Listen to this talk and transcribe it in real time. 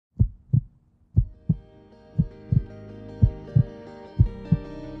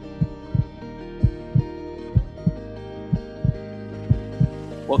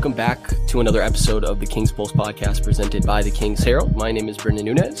Welcome back to another episode of the Kings Pulse podcast presented by the Kings Herald. My name is Brendan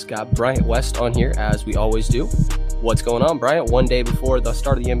Nunez. Got Bryant West on here as we always do. What's going on, Bryant? One day before the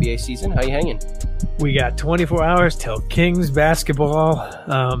start of the NBA season. How you hanging? We got 24 hours till Kings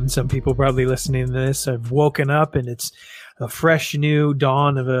basketball. Some people probably listening to this have woken up and it's a fresh new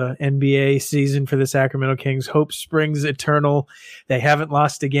dawn of a NBA season for the Sacramento Kings. Hope springs eternal. They haven't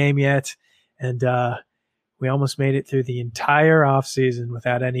lost a game yet. And we almost made it through the entire offseason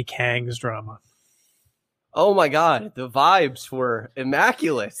without any Kangs drama. Oh my God, the vibes were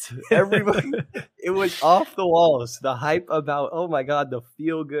immaculate. Everybody, it was off the walls. The hype about, oh my God, the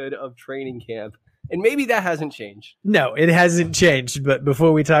feel good of training camp. And maybe that hasn't changed. No, it hasn't changed. But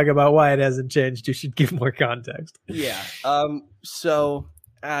before we talk about why it hasn't changed, you should give more context. Yeah. So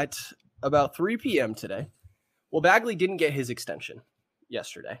at about 3 p.m. today, well, Bagley didn't get his extension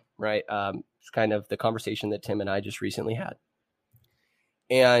yesterday, right? It's kind of the conversation that Tim and I just recently had.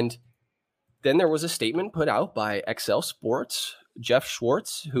 And then there was a statement put out by XL Sports, Jeff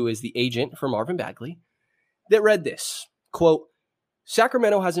Schwartz, who is the agent for Marvin Bagley, that read this, quote,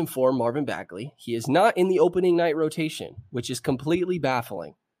 Sacramento has informed Marvin Bagley he is not in the opening night rotation, which is completely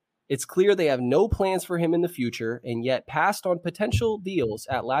baffling. It's clear they have no plans for him in the future and yet passed on potential deals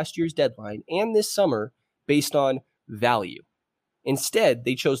at last year's deadline and this summer based on value. Instead,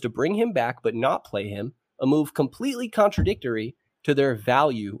 they chose to bring him back but not play him, a move completely contradictory to their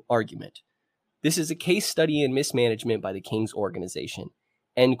value argument. This is a case study in mismanagement by the Kings organization.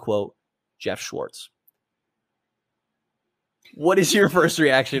 End quote, Jeff Schwartz. What is your first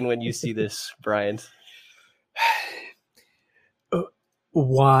reaction when you see this, Brian?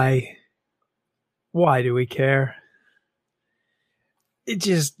 Why? Why do we care?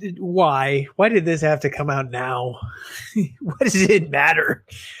 Why? Why did this have to come out now? What does it matter?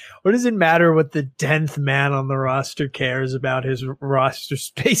 What does it matter what the 10th man on the roster cares about his roster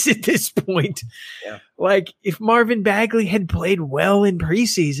space at this point? Yeah. Like, if Marvin Bagley had played well in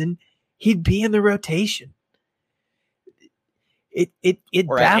preseason, he'd be in the rotation. It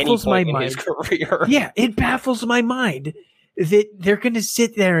baffles my mind. His career. Yeah, it baffles my mind that they're going to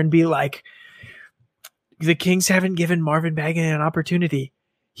sit there and be like, the Kings haven't given Marvin Bagley an opportunity.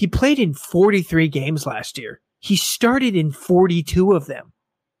 He played in 43 games last year. He started in 42 of them.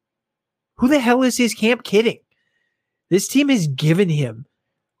 Who the hell is his camp kidding? This team has given him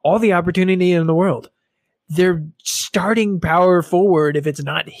all the opportunity in the world. Their starting power forward, if it's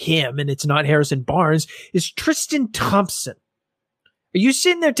not him and it's not Harrison Barnes, is Tristan Thompson. Are you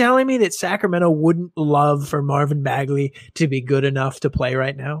sitting there telling me that Sacramento wouldn't love for Marvin Bagley to be good enough to play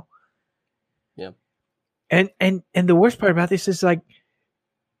right now? Yeah. And the worst part about this is, like,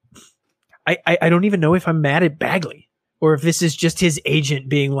 I don't even know if I'm mad at Bagley or if this is just his agent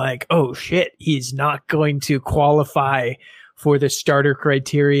being like, oh shit, he's not going to qualify for the starter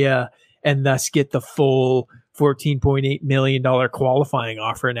criteria and thus get the full $14.8 million qualifying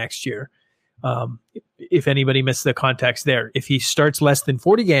offer next year. If anybody missed the context there, if he starts less than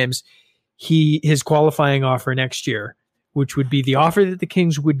 40 games, his qualifying offer next year, which would be the offer that the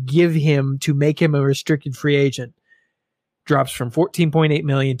Kings would give him to make him a restricted free agent, drops from $14.8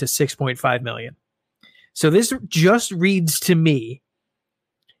 million to $6.5 million. So this just reads to me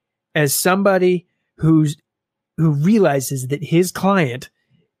as somebody who realizes that his client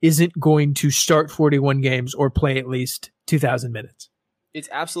isn't going to start 41 games or play at least 2,000 minutes. It's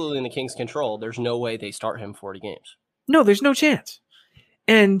absolutely in the Kings' control. There's no way they start him 40 games. No, there's no chance.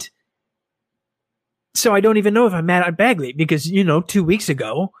 And so I don't even know if I'm mad at Bagley because, 2 weeks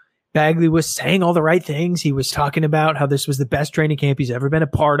ago, Bagley was saying all the right things. He was talking about how this was the best training camp he's ever been a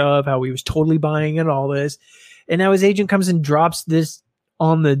part of, how he was totally buying in all this. And now his agent comes and drops this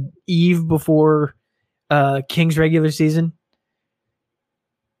on the eve before Kings regular season.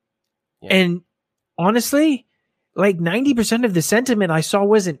 Yeah. And honestly, like 90% of the sentiment I saw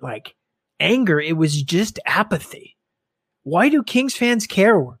wasn't like anger. It was just apathy. Why do Kings fans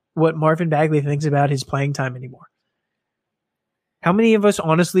care what Marvin Bagley thinks about his playing time anymore? How many of us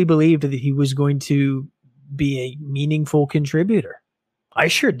honestly believed that he was going to be a meaningful contributor? I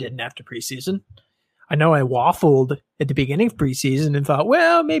sure didn't after preseason. I know I waffled at the beginning of preseason and thought,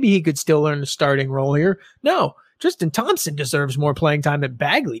 well, maybe he could still earn a starting role here. No, Tristan Thompson deserves more playing time than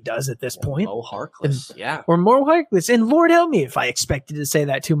Bagley does at this point. Mo Harkless, yeah. Or more Harkless. And Lord help me if I expected to say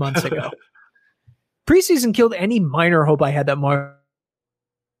that 2 months ago. Preseason killed any minor hope I had that Marvin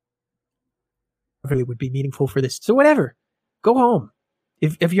would be meaningful for this. So whatever. Go home.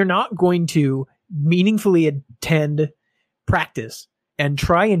 If you're not going to meaningfully attend practice and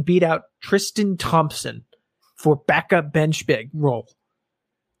try and beat out Tristan Thompson for backup bench big role,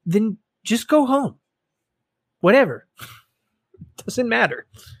 then just go home. Whatever. Doesn't matter.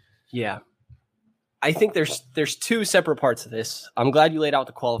 Yeah. I think there's two separate parts of this. I'm glad you laid out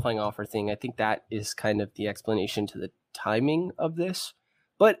the qualifying offer thing. I think that is kind of the explanation to the timing of this.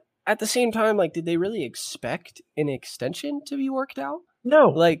 But at the same time, like, did they really expect an extension to be worked out? No.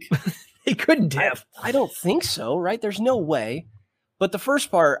 Like, they couldn't have. I don't think so, right? There's no way. But the first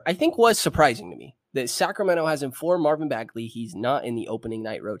part, I think, was surprising to me that Sacramento has informed Marvin Bagley he's not in the opening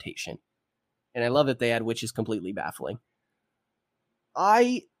night rotation. And I love that they had, which is completely baffling.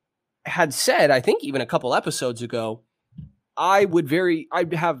 I had said, I think even a couple episodes ago, I'd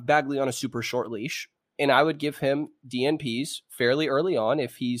have Bagley on a super short leash, and I would give him DNPs fairly early on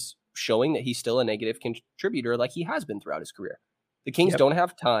if he's showing that he's still a negative contributor like he has been throughout his career. The Kings don't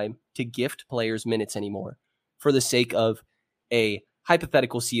have time to gift players minutes anymore for the sake of a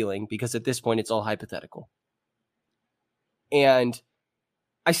hypothetical ceiling, because at this point it's all hypothetical. And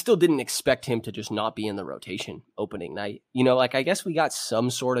I still didn't expect him to just not be in the rotation opening night. You know, like, I guess we got some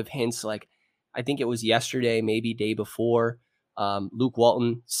sort of hints. Like, I think it was yesterday, maybe day before, Luke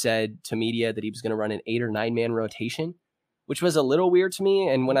Walton said to media that he was going to run an 8 or 9 man rotation, which was a little weird to me.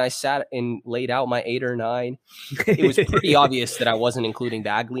 And when I sat and laid out my 8 or 9, it was pretty obvious that I wasn't including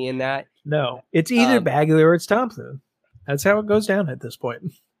Bagley in that. No, it's either Bagley or it's Thompson. That's how it goes down at this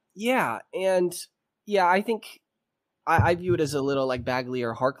point. Yeah. And yeah, I think I view it as a little like Bagley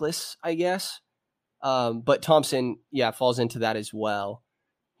or Harkless, I guess. But Thompson, falls into that as well.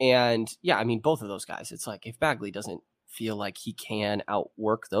 And yeah, I mean, both of those guys, it's like, if Bagley doesn't feel like he can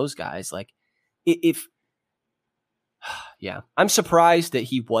outwork those guys, like, I'm surprised that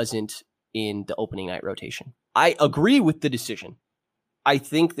he wasn't in the opening night rotation. I agree with the decision. I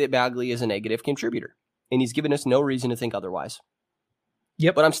think that Bagley is a negative contributor, and he's given us no reason to think otherwise.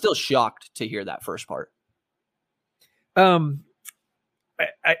 Yep. But I'm still shocked to hear that first part. I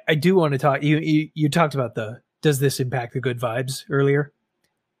do want to talk. You talked about does this impact the good vibes earlier?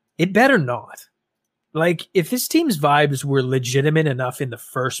 It better not. Like, if this team's vibes were legitimate enough in the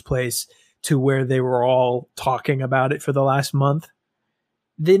first place to where they were all talking about it for the last month,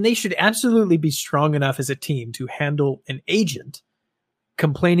 then they should absolutely be strong enough as a team to handle an agent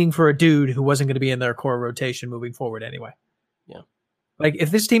complaining for a dude who wasn't going to be in their core rotation moving forward anyway. Yeah. Like,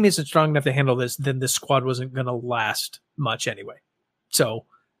 if this team isn't strong enough to handle this, then this squad wasn't going to last much anyway. So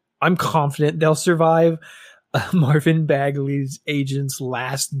I'm confident they'll survive Marvin Bagley's agent's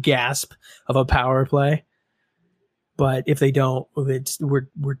last gasp of a power play. But if they don't,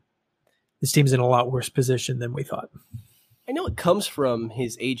 this team's in a lot worse position than we thought. I know it comes from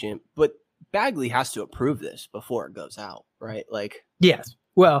his agent, but Bagley has to approve this before it goes out, right? Like, yes.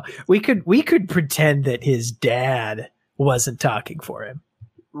 Well, we could pretend that his dad wasn't talking for him.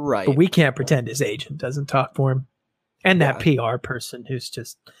 Right. But we can't pretend his agent doesn't talk for him. And that PR person who's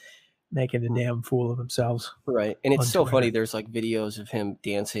just making a damn fool of themselves. Right. And it's so funny. There's like videos of him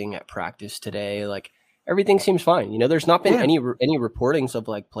dancing at practice today. Like, everything seems fine. You know, there's not been any reportings of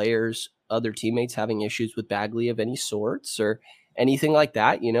like players, other teammates having issues with Bagley of any sorts or anything like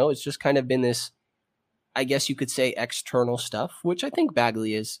that. You know, it's just kind of been this, I guess you could say, external stuff, which I think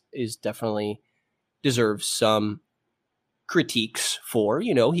Bagley is definitely deserves some critiques for.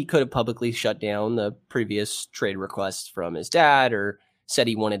 You know, he could have publicly shut down the previous trade requests from his dad, or said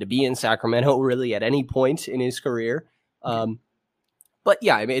he wanted to be in Sacramento really at any point in his career. But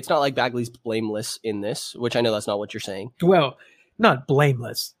yeah, I mean, it's not like Bagley's blameless in this, which I know that's not what you're saying. Well, not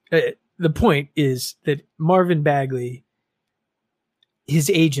blameless. The point is that Marvin Bagley, his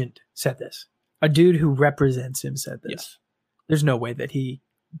agent, said this. A dude who represents him said this. Yes. There's no way that he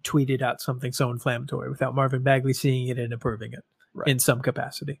tweeted out something so inflammatory without Marvin Bagley seeing it and approving it in some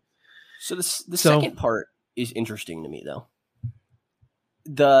capacity. So the second part is interesting to me, though.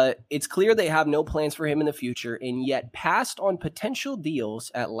 It's clear they have no plans for him in the future, and yet passed on potential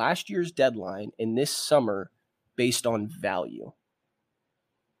deals at last year's deadline and this summer based on value.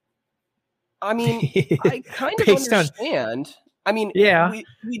 I mean, I kind of understand. I mean,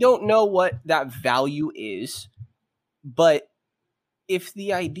 we don't know what that value is, but if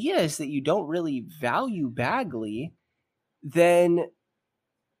the idea is that you don't really value Bagley, then,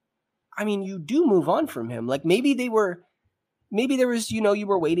 I mean, you do move on from him. Like, maybe there was, you know, you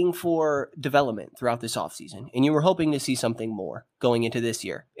were waiting for development throughout this offseason and you were hoping to see something more going into this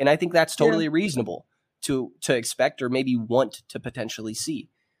year. And I think that's totally reasonable to expect, or maybe want to potentially see.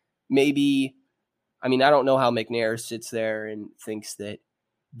 Maybe, I mean, I don't know how McNair sits there and thinks that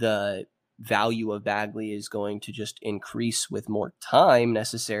the value of Bagley is going to just increase with more time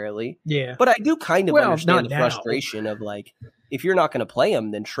necessarily. Yeah. But I do kind of understand the frustration of, like, if you're not going to play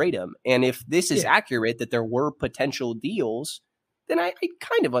him, then trade him. And if this is accurate, that there were potential deals, then I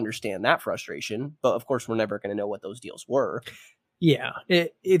kind of understand that frustration. But of course, we're never going to know what those deals were. Yeah.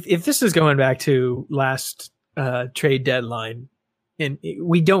 If this is going back to last trade deadline, and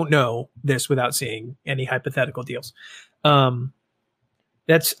we don't know this without seeing any hypothetical deals.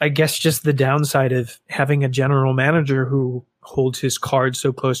 That's, I guess, just the downside of having a general manager who holds his cards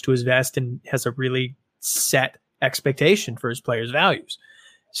so close to his vest and has a really set expectation for his players' values.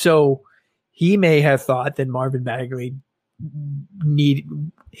 So he may have thought that Marvin Bagley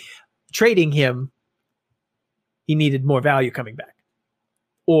trading him, he needed more value coming back.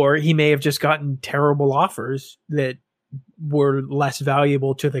 Or he may have just gotten terrible offers that were less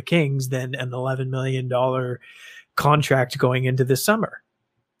valuable to the Kings than an $11 million contract going into this summer.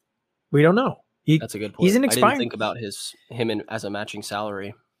 We don't know. That's a good point. He's an expiring. I didn't think about him as a matching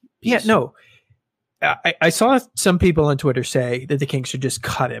salary piece. Yeah, no. I saw some people on Twitter say that the Kings should just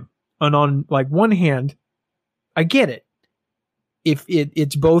cut him. And on like one hand, I get it. If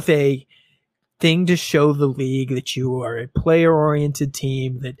it's both a thing to show the league that you are a player-oriented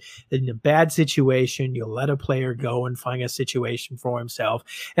team, that in a bad situation, you'll let a player go and find a situation for himself,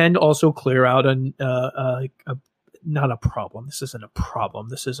 and also clear out not a problem. This isn't a problem.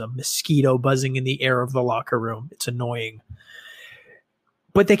 This is a mosquito buzzing in the air of the locker room. It's annoying.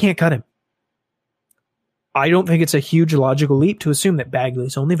 But they can't cut him. I don't think it's a huge logical leap to assume that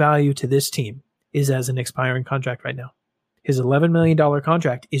Bagley's only value to this team is as an expiring contract right now. His $11 million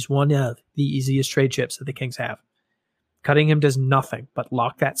contract is one of the easiest trade chips that the Kings have. Cutting him does nothing but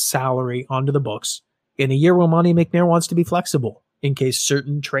lock that salary onto the books in a year where Monty McNair wants to be flexible in case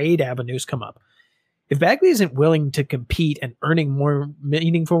certain trade avenues come up. If Bagley isn't willing to compete and earning more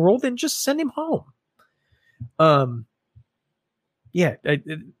meaningful role, then just send him home. That's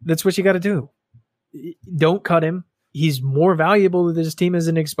what you got to do. Don't cut him. He's more valuable to this team as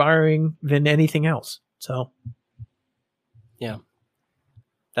an expiring than anything else. So, yeah,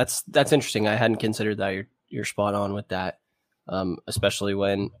 that's interesting. I hadn't considered that. You're spot on with that, especially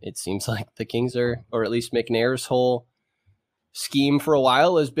when it seems like the Kings are, or at least McNair's whole scheme for a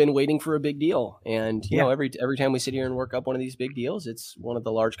while has been waiting for a big deal. And you know, every time we sit here and work up one of these big deals, it's one of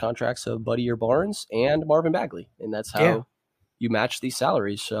the large contracts of Buddy or Barnes and Marvin Bagley, and that's how you match these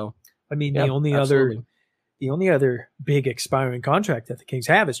salaries. So, I mean, the only other big expiring contract that the Kings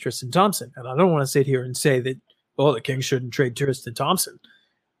have is Tristan Thompson, and I don't want to sit here and say that, well, the Kings shouldn't trade Tristan Thompson,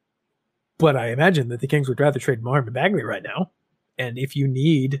 but I imagine that the Kings would rather trade Marvin Bagley right now. And if you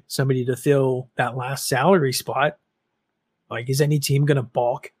need somebody to fill that last salary spot, like, is any team going to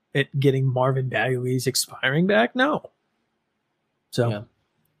balk at getting Marvin Bagley's expiring back? No. So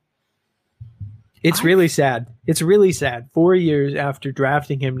it's really sad. It's really sad. 4 years after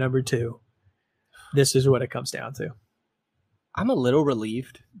drafting him number 2, this is what it comes down to. I'm a little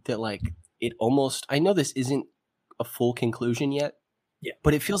relieved that, like, it almost, I know this isn't a full conclusion yet,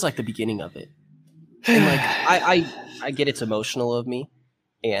 but it feels like the beginning of it. And like, I get it's emotional of me,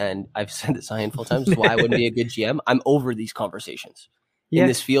 and I've said this a handful of times, why I wouldn't be a good GM. I'm over these conversations. And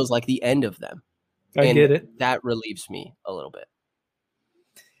this feels like the end of them. I get it. That relieves me a little bit.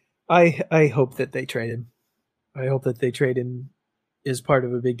 I hope that they trade him. I hope that they trade him as part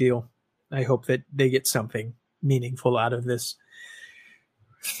of a big deal. I hope that they get something meaningful out of this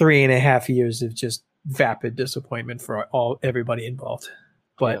 3.5 years of just vapid disappointment for everybody involved.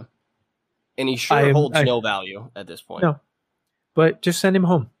 But and he holds no value at this point. No. But just send him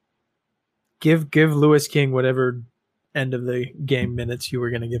home. Give Lewis King whatever end of the game minutes you were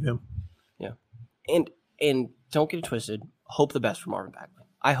going to give him. Yeah. And don't get it twisted. Hope the best for Marvin Bagley.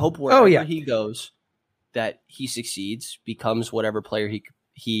 I hope wherever he goes that he succeeds, becomes whatever player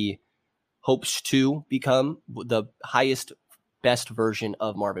he hopes to become, the highest, best version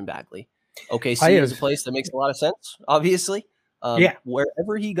of Marvin Bagley. OKC is a place that makes a lot of sense, obviously.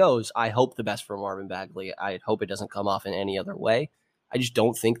 Wherever he goes, I hope the best for Marvin Bagley. I hope it doesn't come off in any other way. I just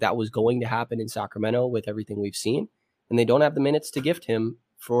don't think that was going to happen in Sacramento with everything we've seen. And they don't have the minutes to gift him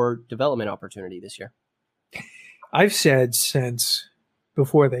for development opportunity this year. I've said since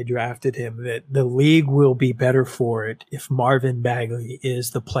before they drafted him that the league will be better for it if Marvin Bagley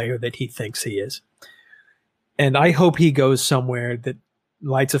is the player that he thinks he is. And I hope he goes somewhere that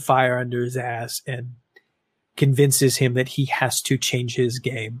lights a fire under his ass and convinces him that he has to change his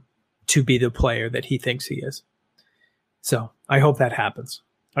game to be the player that he thinks he is. So I hope that happens.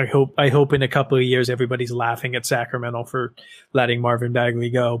 I hope in a couple of years everybody's laughing at Sacramento for letting Marvin Bagley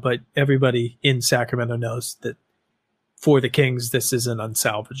go, but everybody in Sacramento knows that for the Kings, this is an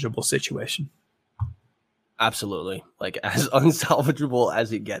unsalvageable situation. Absolutely. Like, as unsalvageable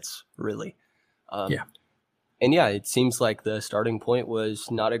as it gets, really. And it seems like the starting point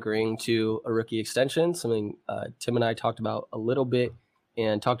was not agreeing to a rookie extension, something Tim and I talked about a little bit,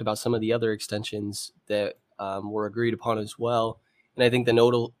 and talked about some of the other extensions that were agreed upon as well. And I think the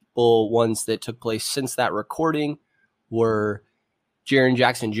notable ones that took place since that recording were Jaren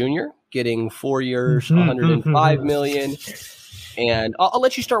Jackson Jr. getting 4 years, $105 million. And I'll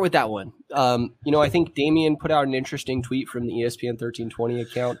let you start with that one. I think Damian put out an interesting tweet from the ESPN 1320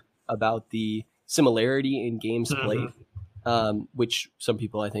 account about the similarity in games played, which some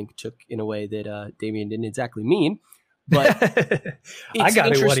people I think took in a way that Damian didn't exactly mean. But I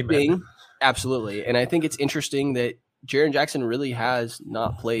got it what he meant. Absolutely. And I think it's interesting that Jaren Jackson really has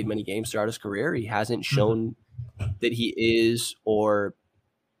not played many games throughout his career. He hasn't shown that he is, or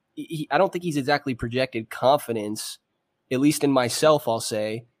I don't think he's exactly projected confidence. At least in myself, I'll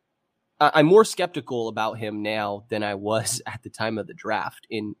say, I'm more skeptical about him now than I was at the time of the draft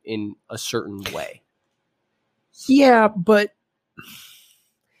in a certain way. Yeah, but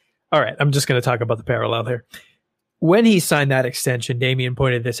all right, I'm just going to talk about the parallel here. When he signed that extension, Damian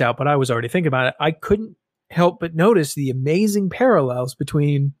pointed this out, but I was already thinking about it. I couldn't help but notice the amazing parallels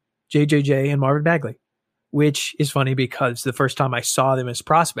between JJJ and Marvin Bagley, which is funny because the first time I saw them as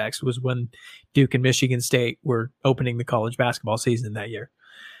prospects was when Duke and Michigan State were opening the college basketball season that year.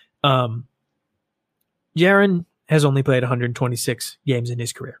 Jaren has only played 126 games in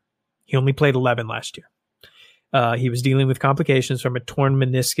his career. He only played 11 last year. He was dealing with complications from a torn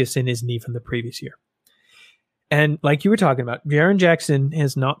meniscus in his knee from the previous year. And like you were talking about, Jaren Jackson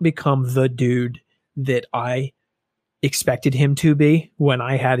has not become the dude that I expected him to be when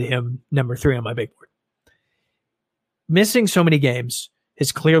I had him number 3 on my big board. Missing so many games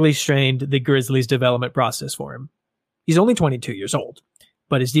has clearly strained the Grizzlies' development process for him. He's only 22 years old,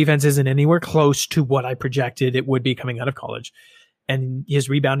 but his defense isn't anywhere close to what I projected it would be coming out of college. And his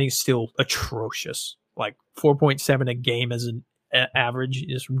rebounding is still atrocious. Like 4.7 a game as an average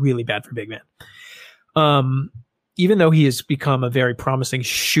is really bad for big man. Even though he has become a very promising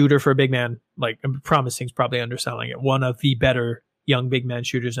shooter for a big man, like promising is probably underselling it, one of the better young big man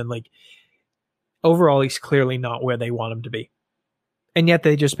shooters in the league. Overall, he's clearly not where they want him to be. And yet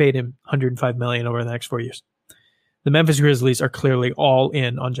they just paid him $105 million over the next 4 years. The Memphis Grizzlies are clearly all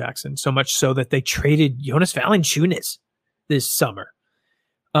in on Jackson, so much so that they traded Jonas Valanciunas this summer.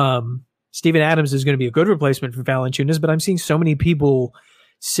 Steven Adams is going to be a good replacement for Valanciunas, but I'm seeing so many people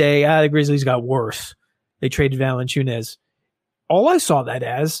say, the Grizzlies got worse. They traded Valanciunas. All I saw that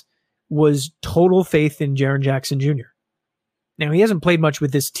as was total faith in Jaren Jackson Jr. Now, he hasn't played much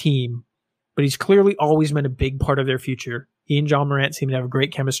with this team, but he's clearly always been a big part of their future. He and John Morant seem to have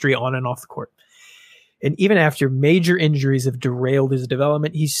great chemistry on and off the court. And even after major injuries have derailed his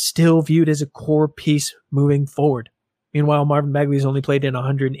development, he's still viewed as a core piece moving forward. Meanwhile, Marvin Bagley has only played in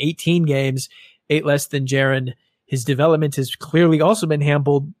 118 games, 8 less than Jaren. His development has clearly also been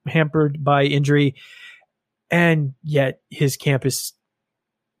hampered by injury, and yet his camp is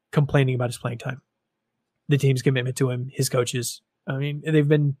complaining about his playing time. The team's commitment to him, his coaches. I mean, they've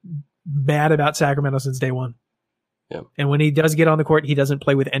been mad about Sacramento since day one. Yeah. And when he does get on the court, he doesn't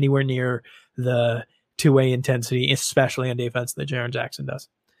play with anywhere near the two-way intensity, especially on defense, that Jaren Jackson does.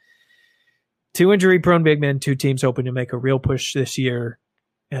 2 injury-prone big men, 2 teams hoping to make a real push this year,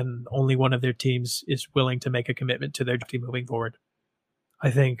 and only one of their teams is willing to make a commitment to their team moving forward. I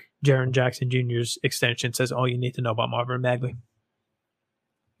think Jaren Jackson Jr.'s extension says all you need to know about Marvin Bagley.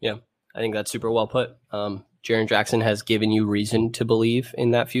 Yeah, I think that's super well put. Jaren Jackson has given you reason to believe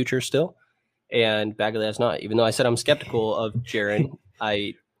in that future still, and Bagley has not. Even though I said I'm skeptical of Jaren,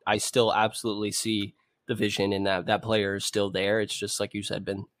 I still absolutely see the vision in that player is still there. It's just, like you said,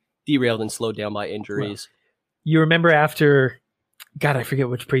 been derailed and slowed down by injuries. Well, you remember after, God, I forget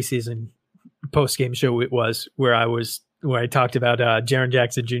which preseason post-game show it was, where I talked about Jaren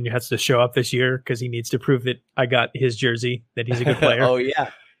Jackson Jr. has to show up this year because he needs to prove that I got his jersey, that he's a good player. Oh,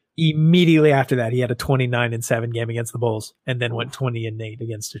 yeah. Immediately after that, he had a 29-7 game against the Bulls, and then went 20-8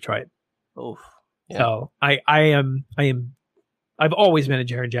 against Detroit. Oh, yeah. So I've always been a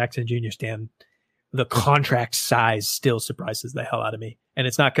Jaren Jackson Jr. stan. The contract size still surprises the hell out of me. And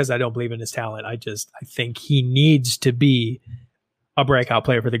it's not because I don't believe in his talent. I think he needs to be a breakout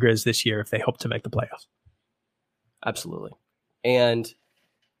player for the Grizz this year if they hope to make the playoffs. Absolutely. And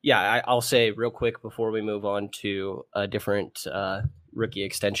yeah, I'll say real quick before we move on to a different rookie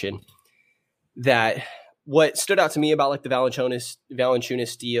extension, that what stood out to me about like the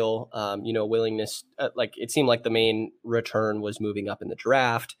Valanciunas deal, willingness, like it seemed like the main return was moving up in the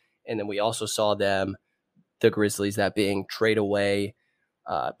draft. And then we also saw the Grizzlies, that being trade away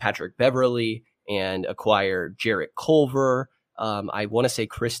Patrick Beverly and acquire Jarrett Culver. I want to say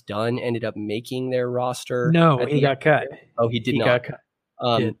Chris Dunn ended up making their roster. No, he got cut. Oh, he did not. Got cut.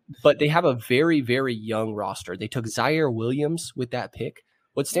 But they have a very, very young roster. They took Zaire Williams with that pick.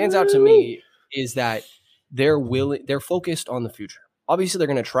 What stands out to me is that they're focused on the future. Obviously, they're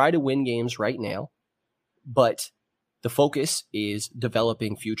going to try to win games right now, but the focus is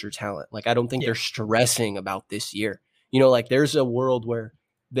developing future talent. Like, I don't think they're stressing about this year. Like there's a world where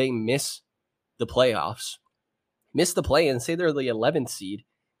they miss the playoffs, miss the play, and say they're the 11th seed,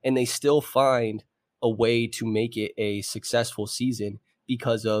 and they still find a way to make it a successful season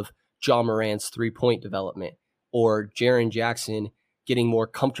because of Ja Morant's 3-point development or Jaren Jackson getting more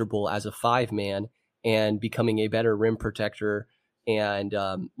comfortable as a 5-man and becoming a better rim protector and,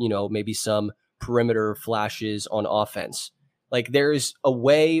 maybe some perimeter flashes on offense. Like there's a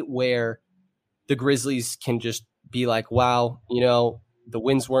way where the Grizzlies can just be like, wow, the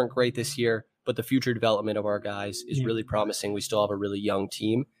wins weren't great this year, but the future development of our guys is really promising. We still have a really young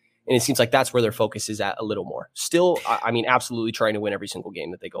team. And it seems like that's where their focus is at a little more. Still, I mean, absolutely trying to win every single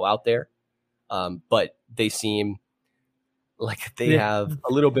game that they go out there. But they seem like they have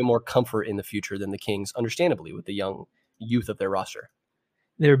a little bit more comfort in the future than the Kings, understandably, with the young youth of their roster.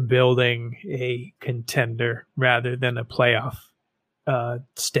 They're building a contender rather than a playoff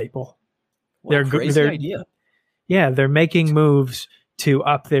staple. What a crazy idea. Yeah, they're making moves to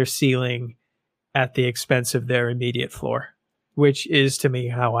up their ceiling at the expense of their immediate floor, which is, to me,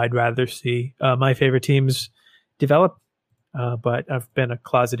 how I'd rather see my favorite teams develop. But I've been a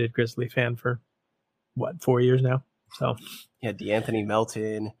closeted Grizzly fan for, 4 years now? So yeah, DeAnthony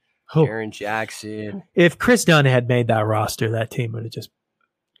Melton, Jaren Jackson. If Chris Dunn had made that roster, that team would have just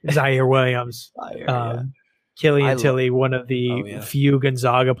Zaire Williams, Killian Tilly, one of the few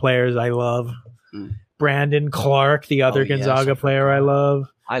Gonzaga players I love. Brandon Clark, the other Gonzaga player I love.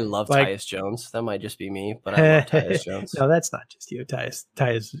 I love Tyus Jones. That might just be me, but I love Tyus Jones. No, that's not just you. Tyus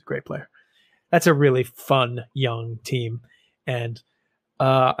is a great player. That's a really fun young team. And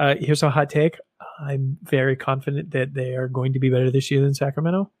here's a hot take. I'm very confident that they are going to be better this year than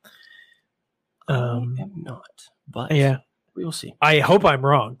Sacramento. I am not, but we will see. I hope I'm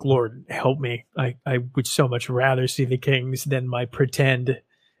wrong. Lord help me. I would so much rather see the Kings than my pretend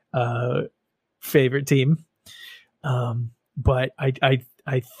favorite team. But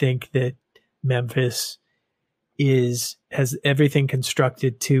I think that Memphis has everything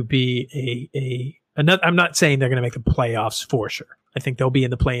constructed to be another. I'm not saying they're going to make the playoffs for sure. I think they'll be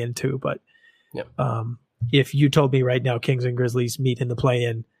in the play-in too. But if you told me right now Kings and Grizzlies meet in the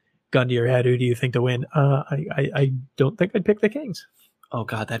play-in, gun to your head, who do you think to win? I don't think I'd pick the Kings. Oh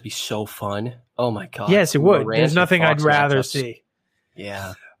God, that'd be so fun. Oh my God. Yes, it would. There's nothing I'd rather see.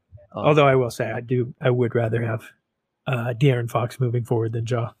 Yeah. Although I will say I would rather have De'Aaron Fox moving forward than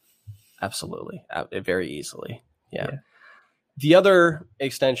Ja. Absolutely. Very easily. Yeah. The other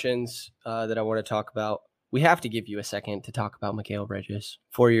extensions that I want to talk about, we have to give you a second to talk about Mikal Bridges.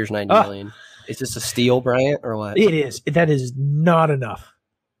 4 years, $90 million. Is this a steal, Bryant, or what? It is. That is not enough.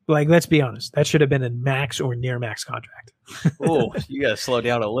 Like, let's be honest. That should have been a max or near max contract. Oh, you got to slow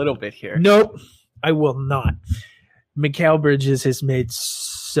down a little bit here. Nope, I will not. Mikal Bridges has made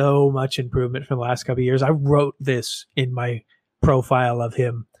so much improvement from the last couple of years. I wrote this in my profile of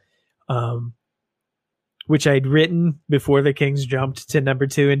him, which I'd written before the Kings jumped to number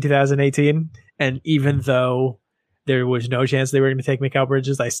 2 in 2018. And even though there was no chance they were going to take Mikal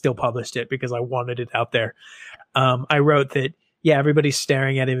Bridges, I still published it because I wanted it out there. I wrote that, everybody's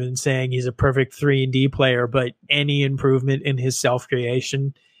staring at him and saying he's a perfect 3-and-D player, but any improvement in his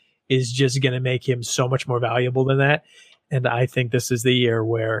self-creation is just going to make him so much more valuable than that. And I think this is the year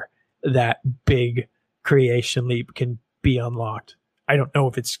where that big creation leap can be unlocked. I don't know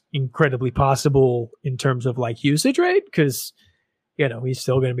if it's incredibly possible in terms of like usage rate, because, he's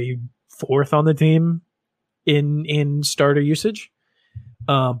still going to be 4th on the team in starter usage.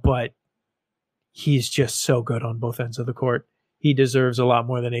 But he's just so good on both ends of the court. He deserves a lot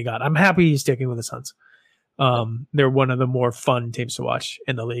more than he got. I'm happy he's sticking with the Suns. They're one of the more fun teams to watch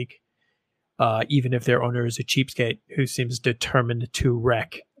in the league. Even if their owner is a cheapskate who seems determined to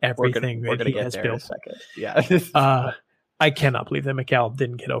wreck everything that he has built. Yeah. I cannot believe that Mikal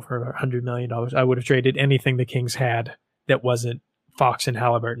didn't get over $100 million. I would have traded anything the Kings had that wasn't Fox and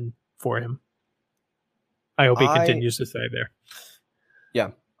Halliburton for him. I hope he continues to stay there.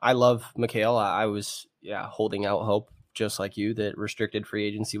 Yeah, I love Mikal. I was holding out hope, just like you, that restricted free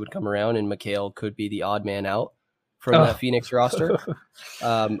agency would come around and Mikal could be the odd man out from that Phoenix roster.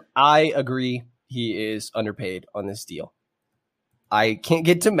 I agree he is underpaid on this deal. I can't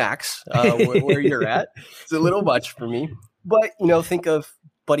get to max where you're at. It's a little much for me. But, think of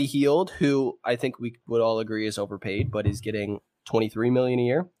Buddy Hield, who I think we would all agree is overpaid, but is getting $23 million a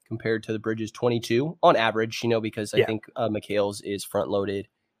year compared to the Bridges 22 on average, because I think Mikal's is front loaded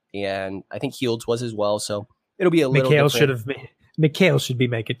and I think Hield's was as well. So it'll be a little Mikal should be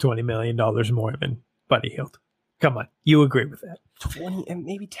making $20 million more than Buddy Hield. Come on. You agree with that. 20 and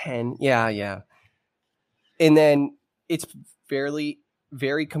maybe 10. Yeah. And then it's very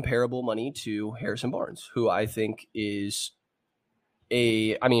comparable money to Harrison Barnes, who I think is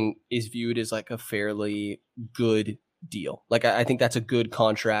viewed as like a fairly good deal. Like I think that's a good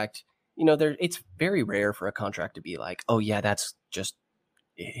contract. It's very rare for a contract to be like, oh yeah, that's just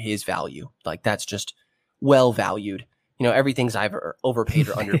his value. Like that's just well valued. Everything's either overpaid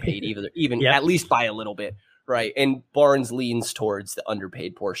or underpaid, even at least by a little bit, right? And Barnes leans towards the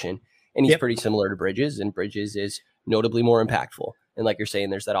underpaid portion, and he's pretty similar to Bridges, and Bridges is notably more impactful. And like you're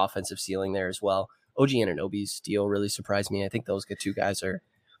saying, there's that offensive ceiling there as well. OG Anunoby's deal really surprised me. I think those two guys are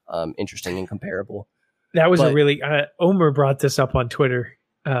interesting and comparable. That was Omer brought this up on Twitter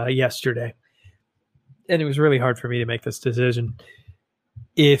yesterday, and it was really hard for me to make this decision.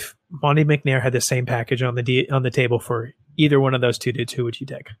 If Monty McNair had the same package on the table for either one of those two dudes, who would you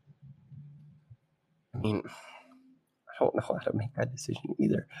take? I mean, I don't know how to make that decision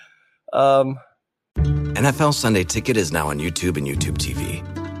either. NFL Sunday Ticket is now on YouTube and YouTube TV,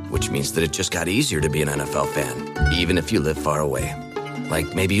 which means that it just got easier to be an NFL fan, even if you live far away.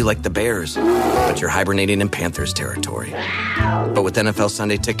 Like maybe you like the Bears, but you're hibernating in Panthers territory. But with NFL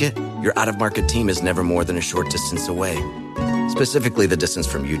Sunday Ticket, your out-of-market team is never more than a short distance away. Specifically, the distance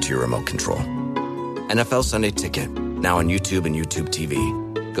from you to your remote control. NFL Sunday Ticket, now on YouTube and YouTube TV.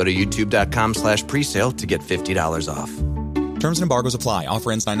 Go to youtube.com/presale to get $50 off. Terms and embargoes apply.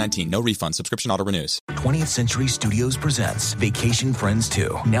 Offer ends 9/19. No refund. Subscription auto renews. 20th Century Studios presents Vacation Friends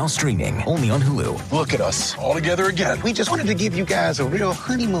 2. Now streaming only on Hulu. Look at us, all together again. We just wanted to give you guys a real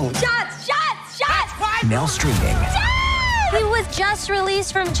honeymoon. Shots! What? Now streaming. Dad! He was just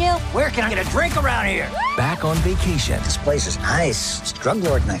released from jail. Where can I get a drink around here? Back on vacation. This place is nice. It's drug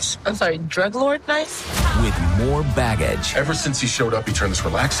lord nice. I'm sorry, drug lord nice? With more baggage. Ever since he showed up, he turned this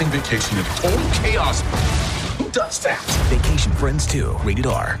relaxing vacation into total chaos. Who does that? Vacation Friends 2, rated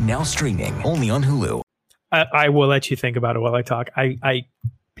R, now streaming only on Hulu. I will let you think about it while I talk. I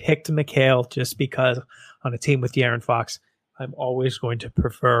picked Mikhail just because on a team with De'Aaron Fox, I'm always going to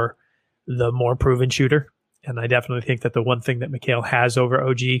prefer the more proven shooter. And I definitely think that the one thing that Mikhail has over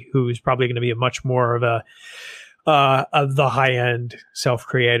OG, who is probably going to be a much more of the high-end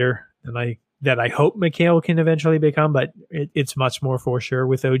self-creator that I hope Mikhail can eventually become, but it's much more for sure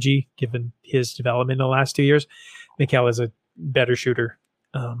with OG, given his development in the last 2 years. Mikhail is a better shooter,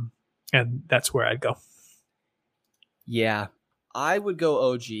 and that's where I'd go. Yeah, I would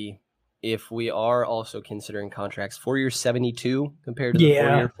go OG if we are also considering contracts. 4-year 72 compared to the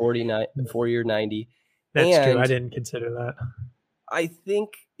 4-year 49, the 4-year 90. That's true. I didn't consider that. I think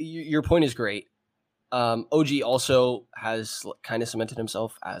your point is great. OG also has kind of cemented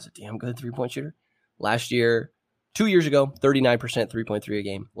himself as a damn good three-point shooter. Last year, 2 years ago, 39% 3.3 a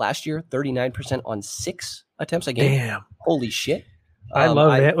game. Last year, 39% on 6 attempts a game. Damn. Holy shit. I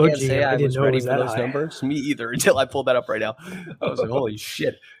love that. I can't say I was ready for those numbers. Me either, until I pulled that up right now. I was like, holy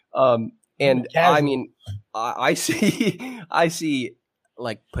shit. And I mean, I see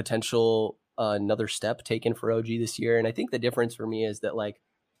like potential another step taken for OG this year. And I think the difference for me is that, like,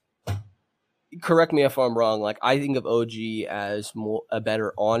 correct me if I'm wrong, like I think of OG as a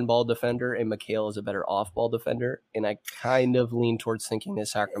better on-ball defender and Mikhail as a better off-ball defender. And I kind of lean towards thinking that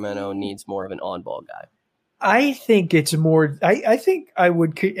Sacramento needs more of an on-ball guy. I think it's more, I think I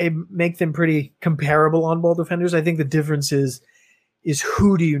would make them pretty comparable on-ball defenders. I think the difference is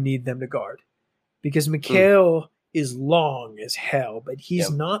who do you need them to guard? Because Mikhail is long as hell, but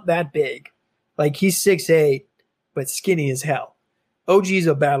he's not that big. Like, he's 6'8", but skinny as hell. OG's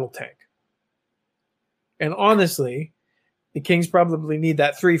a battle tank. And honestly, the Kings probably need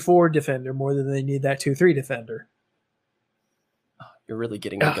that 3-4 defender more than they need that 2-3 defender. You're really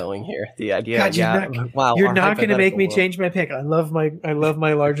getting me going here. The idea, God, you're not going to make me change my pick. I love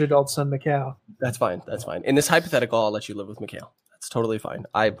my large adult son, Mikhail. That's fine. In this hypothetical, I'll let you live with Mikhail. That's totally fine.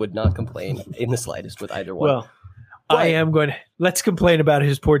 I would not complain in the slightest with either one. Well, I am going to. Let's complain about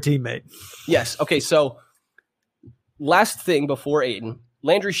his poor teammate. Yes. Okay. So, last thing before Aiden,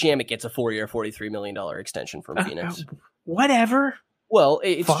 Landry Shamet gets a 4-year, $43 million extension from Phoenix. Whatever. Well,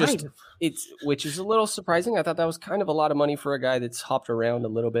 which is a little surprising. I thought that was kind of a lot of money for a guy that's hopped around a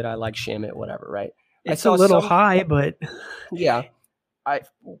little bit. I like Shamet, whatever, right? It's a little high, but yeah,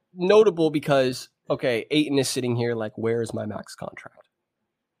 notable because Ayton is sitting here like, where is my max contract?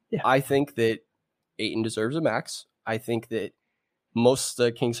 Yeah. I think that Ayton deserves a max. I think that most of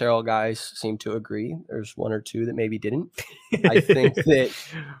the Kings Herald guys seem to agree. There's one or two that maybe didn't. I think that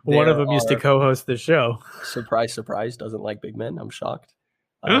one of them used to co-host the show. Surprise, surprise, doesn't like big men. I'm shocked.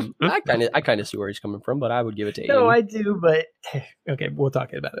 I kind of see where he's coming from, but I would give it to Ayton. No, I do, but okay, we'll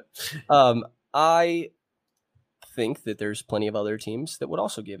talk about it. think that there's plenty of other teams that would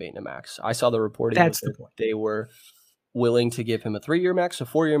also give Ayton a max. I saw the reporting. That's the point. They were willing to give him a 3-year max, a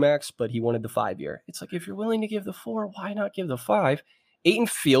 4-year max, but he wanted the 5-year. It's like, if you're willing to give the 4, why not give the 5? Ayton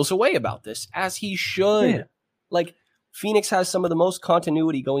feels a way about this, as he should. Yeah. Like, Phoenix has some of the most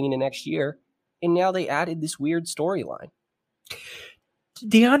continuity going into next year, and now they added this weird storyline.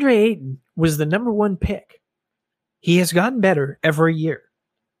 DeAndre Ayton was the number 1 pick. He has gotten better every year,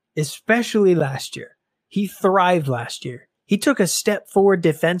 especially last year. He thrived last year. He took a step forward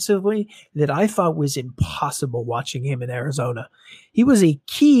defensively that I thought was impossible watching him in Arizona. He was a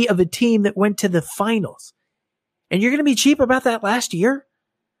key of a team that went to the finals. And you're going to be cheap about that last year?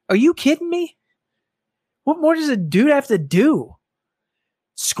 Are you kidding me? What more does a dude have to do?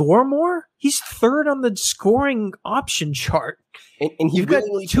 Score more? He's 3rd on the scoring option chart. And he You've got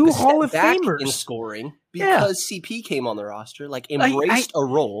really 2 Hall of Famers in scoring because CP came on the roster, like embraced a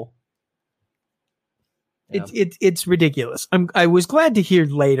role. Yeah. It's ridiculous. I was glad to hear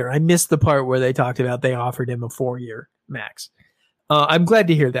later. I missed the part where they talked about they offered him a 4-year max. I'm glad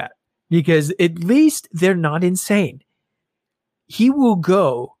to hear that because at least they're not insane. He will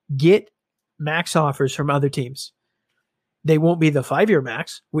go get max offers from other teams. They won't be the 5-year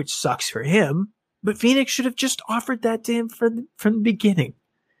max, which sucks for him, but Phoenix should have just offered that to him from the beginning.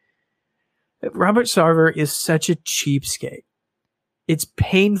 Robert Sarver is such a cheapskate. It's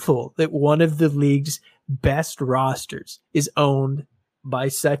painful that one of the league's best rosters is owned by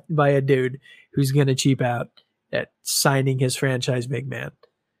a dude who's going to cheap out at signing his franchise big man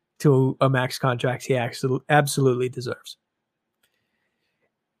to a max contract he absolutely deserves.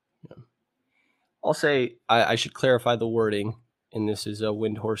 I'll say I should clarify the wording, and this is a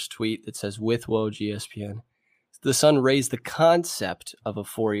Windhorse tweet that says, with Woj ESPN, the Sun raised the concept of a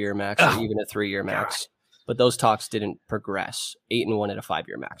 4-year max or even a 3-year max, but those talks didn't progress. Ayton wanted a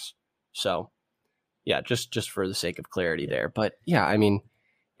 5-year max. So, yeah, just for the sake of clarity there. But, yeah, I mean,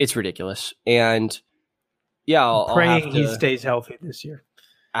 it's ridiculous. And, yeah, I'll praying he stays healthy this year.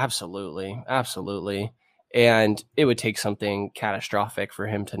 Absolutely. And it would take something catastrophic for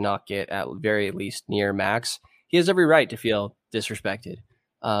him to not get at very least near max. He has every right to feel disrespected.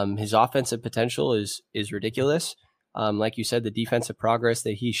 His offensive potential is ridiculous. Like you said, the defensive progress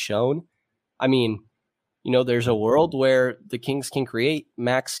that he's shown. I mean, there's a world where the Kings can create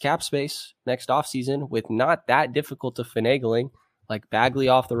max cap space next offseason with not that difficult of finagling, like Bagley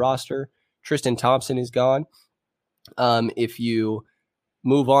off the roster. Tristan Thompson is gone. If you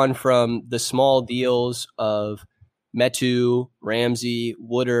move on from the small deals of Metu, Ramsey,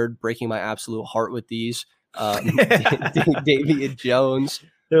 Woodard, breaking my absolute heart with these, Davian Jones.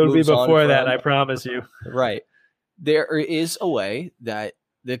 It'll be before that, I promise you. Right. There is a way that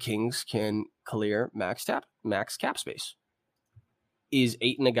the Kings can clear max cap space. Is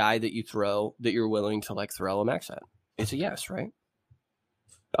Ayton a guy that you're willing to throw a max at? It's a yes, right?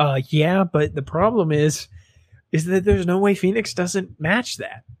 Yeah, but the problem is that there's no way Phoenix doesn't match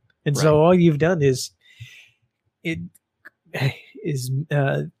that. And so all you've done is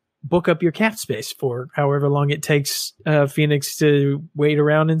book up your cap space for however long it takes Phoenix to wait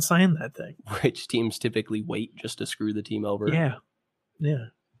around and sign that thing. Which teams typically wait just to screw the team over. Yeah.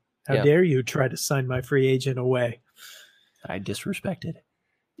 How dare you try to sign my free agent away? I disrespected.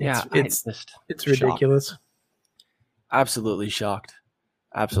 It's ridiculous. Shocked. Absolutely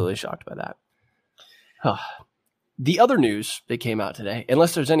shocked by that. The other news that came out today,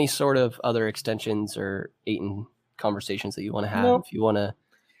 unless there's any sort of other extensions or Ayton conversations that you want to have, if you want to,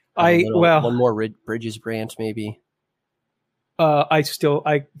 one more Bridges branch maybe. Hot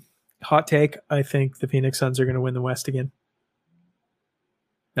take. I think the Phoenix Suns are going to win the West again.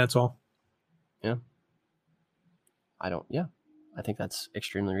 That's all. Yeah. I think that's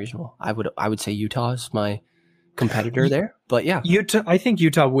extremely reasonable. I would say Utah is my competitor there, but yeah. I think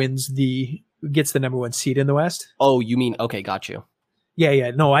Utah gets the number 1 seed in the West. Oh, you mean, okay, got you. Yeah.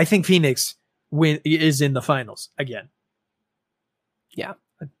 No, I think Phoenix is in the finals again. Yeah.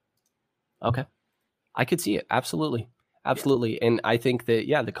 Okay. I could see it. Absolutely. And I think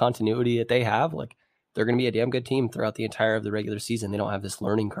that, the continuity that they have, they're going to be a damn good team throughout the entire of the regular season. They don't have this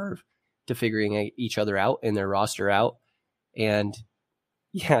learning curve to figuring each other out and their roster out. And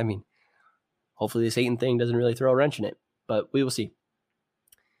hopefully this Ayton thing doesn't really throw a wrench in it, but we will see.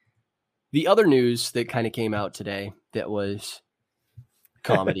 The other news that kind of came out today that was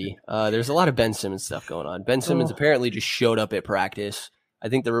comedy, there's a lot of Ben Simmons stuff going on. Ben Simmons apparently just showed up at practice. I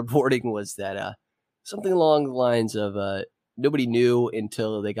think the reporting was that something along the lines of nobody knew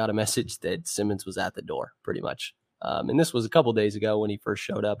until they got a message that Simmons was at the door, pretty much. And this was a couple days ago when he first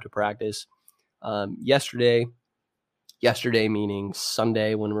showed up to practice. Yesterday, yesterday, meaning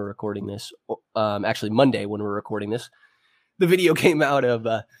Sunday when we're recording this, actually Monday when we're recording this, the video came out of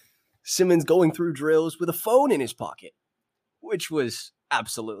Simmons going through drills with a phone in his pocket, which was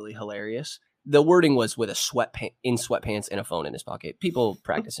absolutely hilarious. The wording was with a sweatpants and a phone in his pocket. People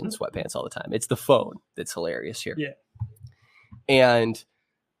practice in sweatpants all the time. It's the phone that's hilarious here. Yeah. And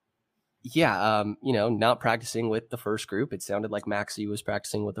not practicing with the first group. It sounded like Maxey was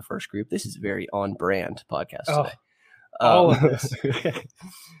practicing with the first group. This is a very on-brand podcast today. All of this.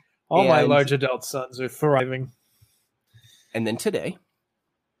 All my large adult sons are thriving. And then today,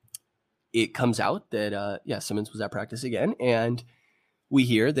 it comes out that, Simmons was at practice again, and we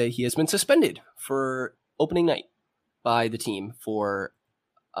hear that he has been suspended for opening night by the team for,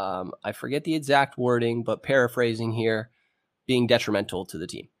 I forget the exact wording, but paraphrasing here, being detrimental to the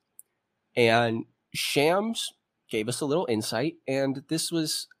team. And Shams gave us a little insight, and this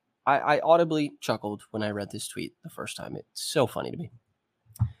was, I audibly chuckled when I read this tweet the first time. It's so funny to me.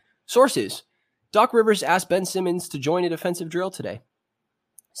 Sources: Doc Rivers asked Ben Simmons to join a defensive drill today.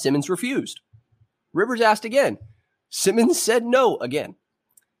 Simmons refused. Rivers asked again. Simmons said no again.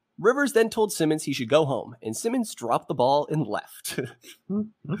 Rivers then told Simmons he should go home, and Simmons dropped the ball and left.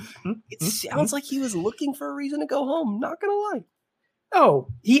 It sounds like he was looking for a reason to go home, not going to lie. Oh,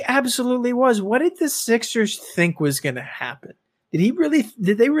 he absolutely was. What did the Sixers think was going to happen?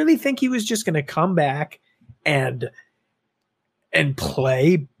 Did they really think he was just going to come back and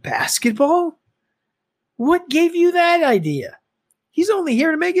play basketball? What gave you that idea? He's only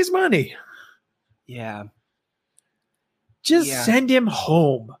here to make his money. Yeah. Just send him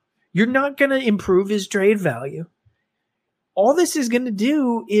home. You're not going to improve his trade value. All this is going to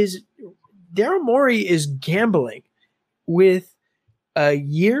do is Daryl Morey is gambling with a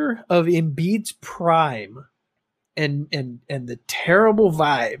year of Embiid's prime and the terrible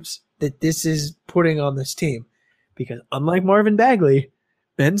vibes that this is putting on this team. Because unlike Marvin Bagley,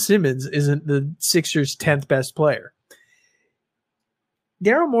 Ben Simmons isn't the Sixers' 10th best player.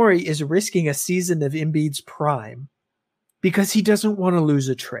 Daryl Morey is risking a season of Embiid's prime because he doesn't want to lose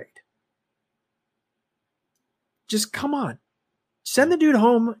a trade. Just come on. Send the dude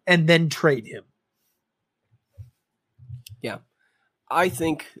home and then trade him. Yeah. I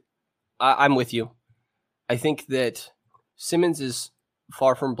think I'm with you. I think that Simmons is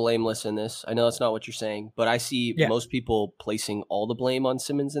far from blameless in this. I know that's not what you're saying, but I see most people placing all the blame on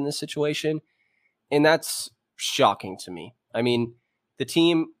Simmons in this situation, and that's shocking to me. I mean, the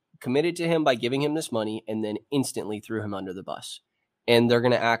team committed to him by giving him this money and then instantly threw him under the bus. And they're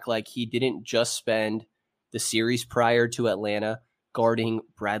going to act like he didn't just spend the series prior to Atlanta guarding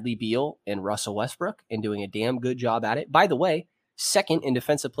Bradley Beal and Russell Westbrook and doing a damn good job at it. By the way, second in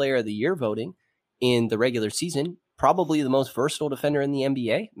Defensive Player of the Year voting in the regular season, probably the most versatile defender in the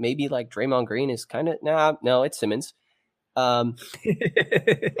NBA. Maybe like Draymond Green is kind of, no, it's Simmons. And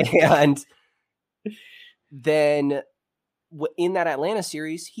then in that Atlanta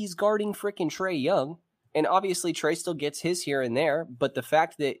series, he's guarding frickin' Trae Young. And obviously Trae still gets his here and there, but the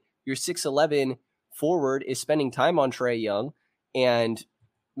fact that your 6'11" forward is spending time on Trae Young and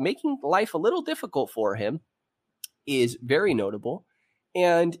making life a little difficult for him is very notable.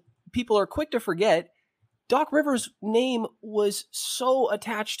 And people are quick to forget Doc Rivers' name was so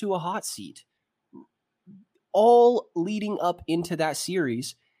attached to a hot seat all leading up into that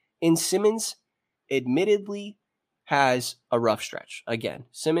series. And Simmons admittedly has a rough stretch. Again,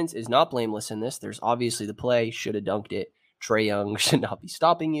 Simmons is not blameless in this. There's obviously the play, should have dunked it. Trae Young should not be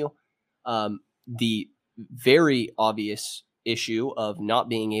stopping you. The very obvious issue of not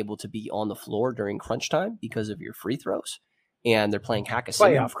being able to be on the floor during crunch time because of your free throws. And they're playing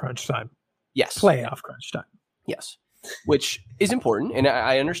hack-a-Simmons. Playoff crunch time. Yes. Playoff crunch time. Yes. Which is important. And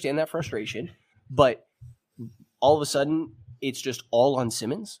I understand that frustration. But all of a sudden, it's just all on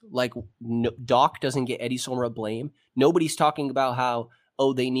Simmons. Like, Doc doesn't get Eddie Somra blame. Nobody's talking about how,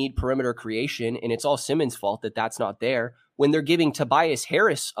 they need perimeter creation, and it's all Simmons' fault that that's not there. When they're giving Tobias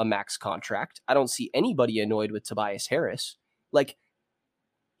Harris a max contract, I don't see anybody annoyed with Tobias Harris. Like,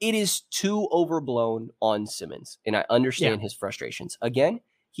 it is too overblown on Simmons, and I understand his frustrations. Again,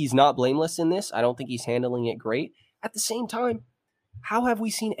 he's not blameless in this. I don't think he's handling it great. At the same time, how have we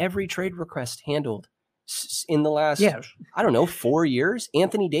seen every trade request handled in the last, 4 years?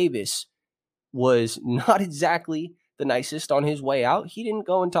 Anthony Davis was not exactly the nicest on his way out. He didn't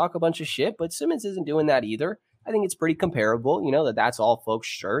go and talk a bunch of shit, but Simmons isn't doing that either. I think it's pretty comparable, that's all folks'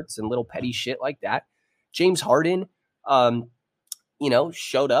 shirts and little petty shit like that. James Harden,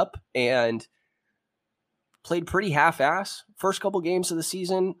 showed up and played pretty half-ass first couple games of the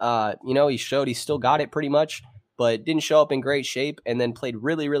season. He showed he still got it pretty much, but didn't show up in great shape, and then played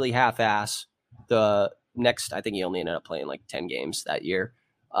really, really half-ass the next, I think he only ended up playing like 10 games that year.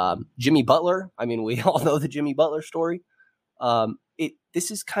 Jimmy Butler, I mean, we all know the Jimmy Butler story.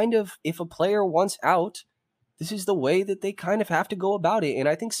 This is kind of, if a player wants out, this is the way that they kind of have to go about it. And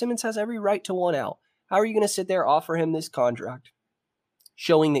I think Simmons has every right to want out. How are you going to sit there, offer him this contract,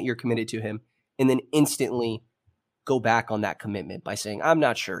 showing that you're committed to him, and then instantly go back on that commitment by saying, I'm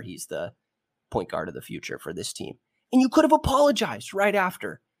not sure he's the point guard of the future for this team? And you could have apologized right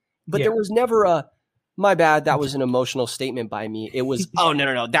after. But there was never a, my bad, that was an emotional statement by me. It was, oh,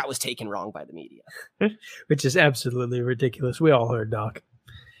 no, that was taken wrong by the media. Which is absolutely ridiculous. We all heard, Doc.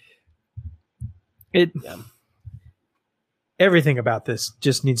 Everything about this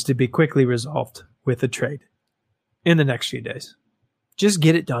just needs to be quickly resolved with a trade in the next few days. Just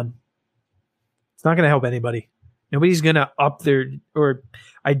get it done. It's not going to help anybody. Nobody's going to up their, or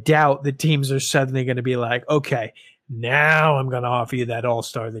I doubt the teams are suddenly going to be like, okay, now I'm going to offer you that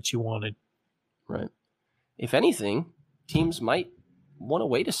all-star that you wanted. Right. If anything, teams might want to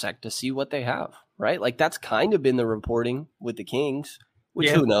wait a sec to see what they have, right? Like that's kind of been the reporting with the Kings, which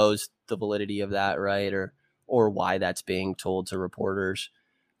who knows the validity of that, right? Or why that's being told to reporters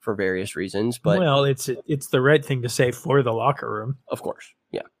for various reasons. But well, it's the right thing to say for the locker room. Of course.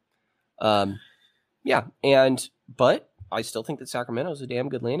 Yeah. But I still think that Sacramento is a damn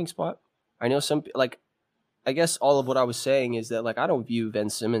good landing spot. I know I guess all of what I was saying is that I don't view Ben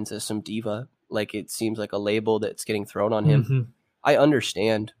Simmons as some diva. It seems like a label that's getting thrown on him. Mm-hmm. I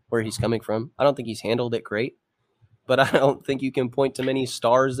understand where he's coming from. I don't think he's handled it great, but I don't think you can point to many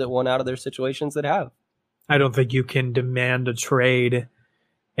stars that won out of their situations that have. I don't think you can demand a trade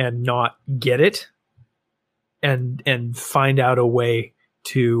and not get it and find out a way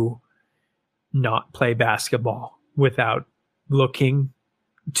to not play basketball without looking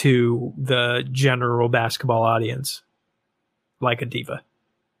to the general basketball audience like a diva.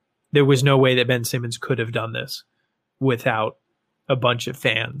 There was no way that Ben Simmons could have done this without a bunch of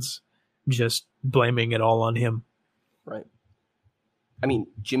fans just blaming it all on him. Right. I mean,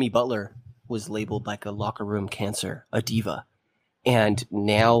 Jimmy Butler was labeled like a locker room cancer, a diva. And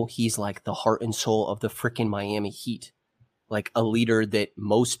now he's like the heart and soul of the frickin' Miami Heat. Like a leader that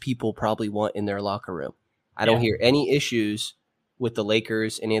most people probably want in their locker room. I don't hear any issues with the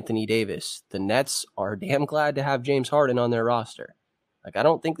Lakers and Anthony Davis. The Nets are damn glad to have James Harden on their roster. I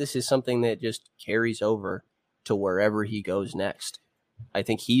don't think this is something that just carries over to wherever he goes next. I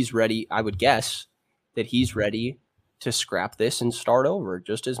think he's ready. I would guess that he's ready to scrap this and start over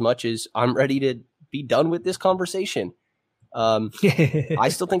just as much as I'm ready to be done with this conversation. I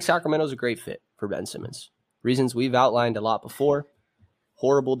still think Sacramento's a great fit for Ben Simmons. Reasons we've outlined a lot before.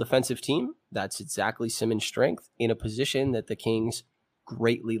 Horrible defensive team. That's exactly Simmons' strength in a position that the Kings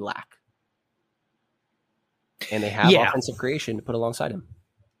greatly lack. And they have offensive creation to put alongside him.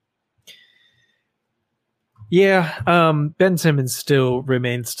 Yeah, Ben Simmons still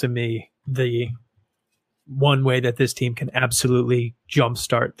remains to me the one way that this team can absolutely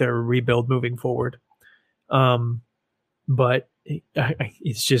jumpstart their rebuild moving forward. But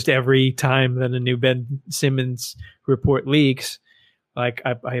it's just every time that a new Ben Simmons report leaks, I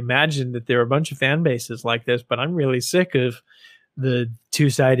imagine that there are a bunch of fan bases like this, but I'm really sick of the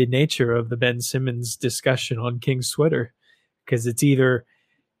two-sided nature of the Ben Simmons discussion on King's Twitter, because it's either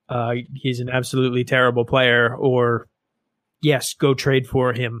he's an absolutely terrible player or yes, go trade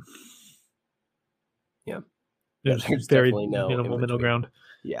for him. Yeah. There's very minimal middle ground.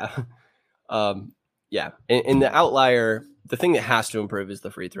 Yeah. And the outlier, the thing that has to improve is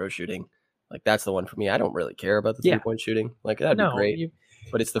the free throw shooting. That's the one for me. I don't really care about the 3-point shooting. That'd be great.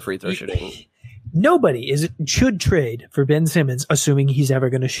 But it's the free throw shooting. Nobody should trade for Ben Simmons assuming he's ever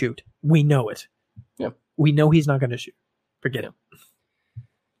going to shoot. We know it. Yeah. We know he's not going to shoot. Forget him.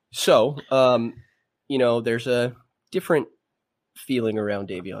 So, there's a different feeling around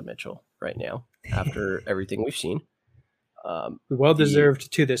Davion Mitchell right now after everything we've seen.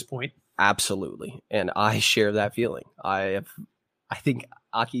 Well-deserved to this point. Absolutely. And I share that feeling. I think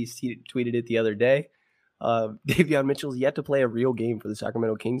Aki tweeted it the other day. Davion Mitchell's yet to play a real game for the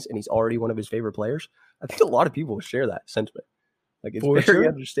Sacramento Kings, and he's already one of his favorite players. I think a lot of people share that sentiment. It's very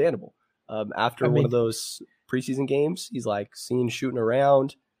understandable. After one of those preseason games, he's seen shooting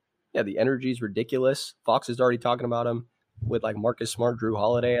around. Yeah, the energy is ridiculous. Fox is already talking about him with Marcus Smart, Drew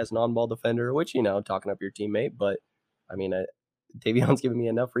Holiday as an on-ball defender, which, talking up your teammate. But, I mean, Davion's given me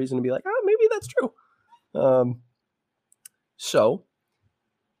enough reason to be maybe that's true. So,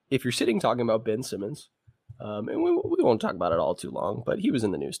 if you're sitting talking about Ben Simmons, and we won't talk about it all too long, but he was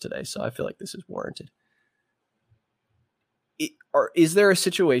in the news today, so I feel like this is warranted. Is there a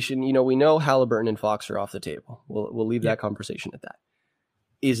situation, we know Halliburton and Fox are off the table. We'll leave that conversation at that.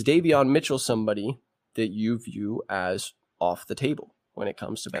 Is Davion Mitchell somebody that you view as off the table when it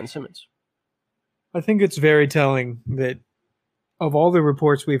comes to Ben Simmons? I think it's very telling that of all the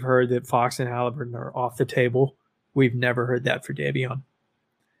reports we've heard that Fox and Halliburton are off the table, we've never heard that for Davion.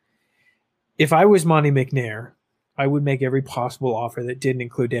 If I was Monty McNair, I would make every possible offer that didn't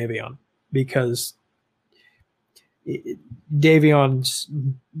include Davion, because Davion's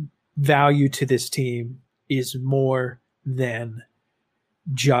value to this team is more than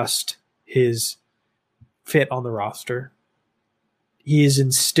just his fit on the roster. He is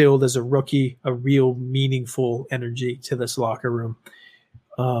instilled as a rookie a real meaningful energy to this locker room.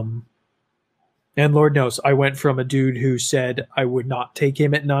 And Lord knows, I went from a dude who said I would not take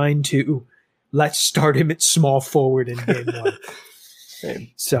him at 9 to let's start him at small forward in game 1.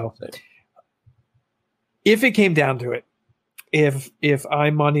 Same. So if it came down to it, if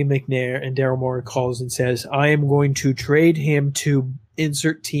I'm Monty McNair and Daryl Morey calls and says, I am going to trade him to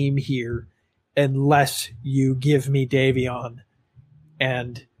insert team here unless you give me Davion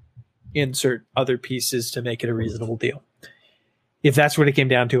and insert other pieces to make it a reasonable deal. If that's what it came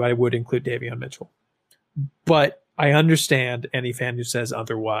down to, I would include Davion Mitchell. But I understand any fan who says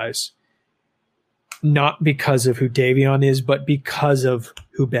otherwise, not because of who Davion is, but because of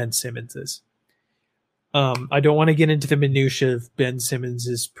who Ben Simmons is. I don't want to get into the minutia of Ben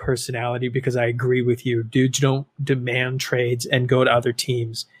Simmons' personality, because I agree with you. Dudes don't demand trades and go to other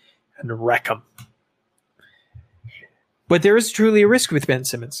teams and wreck them. But there is truly a risk with Ben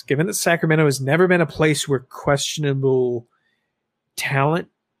Simmons, given that Sacramento has never been a place where questionable talent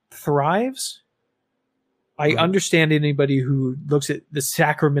thrives. I understand anybody who looks at the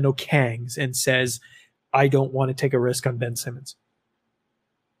Sacramento Kangs and says, I don't want to take a risk on Ben Simmons.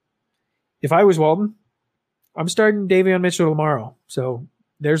 If I was Walden, I'm starting Davion Mitchell tomorrow. So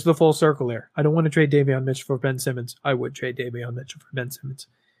there's the full circle there. I don't want to trade Davion Mitchell for Ben Simmons. I would trade Davion Mitchell for Ben Simmons.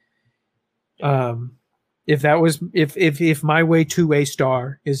 If my way to a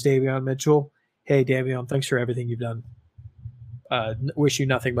star is Davion Mitchell, hey Davion, thanks for everything you've done. Wish you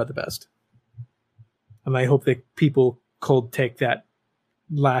nothing but the best. And I hope that people cold take that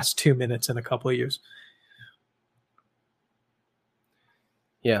last 2 minutes in a couple of years.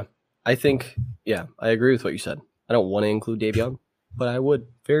 Yeah, I agree with what you said. I don't want to include Davion, but I would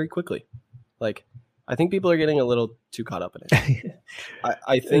very quickly. Like, I think people are getting a little too caught up in it.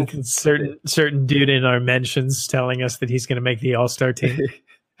 I think certain dude in our mentions telling us that he's going to make the All-Star team.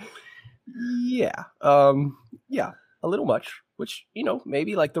 Yeah, a little much. Which,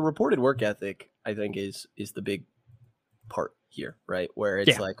 maybe like the reported work ethic, I think is the big part here, right? Where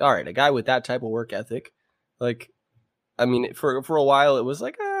it's like, all right, a guy with that type of work ethic, like, I mean, for a while it was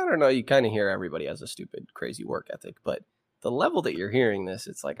like, I don't know, you kind of hear everybody has a stupid, crazy work ethic, but the level that you're hearing this,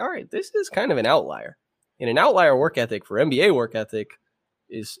 it's like, all right, this is kind of an outlier. And an outlier work ethic for NBA work ethic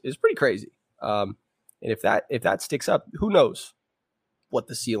is pretty crazy. And if that sticks up, who knows what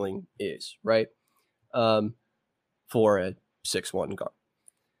the ceiling is, right? For a 6'1" guard.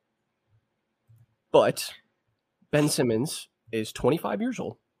 But Ben Simmons is 25 years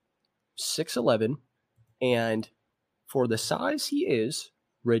old, 6'11", and for the size he is,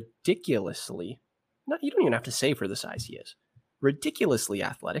 ridiculously, you don't even have to say for the size he is, ridiculously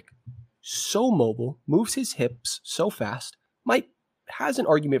athletic, so mobile, moves his hips so fast, has an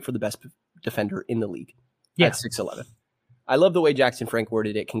argument for the best defender in the league at 6'11". I love the way Jackson Frank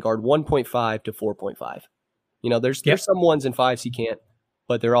worded it, can guard 1.5 to 4.5. There's some 1s and 5s he can't,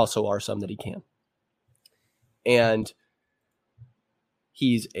 but there also are some that he can. And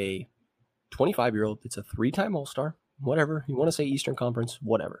he's a 25-year-old. It's a 3-time All-Star, whatever. You want to say Eastern Conference,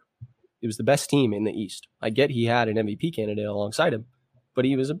 whatever. It was the best team in the East. I get he had an MVP candidate alongside him, but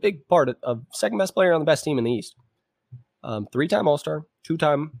he was a big part of second best player on the best team in the East. 3-time All-Star,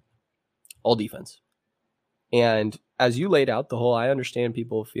 2-time All-Defense. And as you laid out, I understand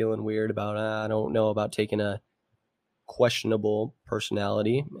people feeling weird about, I don't know about taking a questionable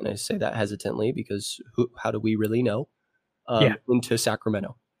personality, and I say that hesitantly because how do we really know, into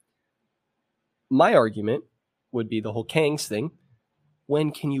Sacramento. My argument would be the whole Kangs thing.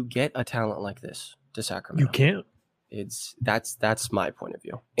 When can you get a talent like this to Sacramento? You can't. That's my point of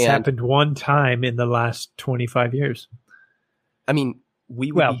view. It's happened one time in the last 25 years. I mean,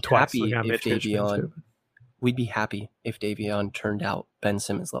 we would be happy if Davion. We'd be happy if Davion turned out Ben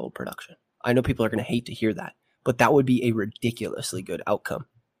Simmons level production. I know people are going to hate to hear that, but that would be a ridiculously good outcome.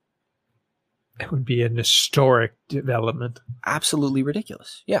 It would be an historic development. Absolutely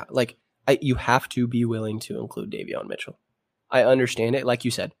ridiculous. Yeah, you have to be willing to include Davion Mitchell. I understand it. Like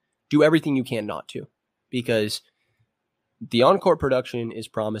you said, do everything you can not to, because the on-court production is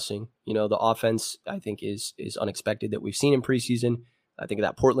promising. The offense, I think, is unexpected that we've seen in preseason. I think of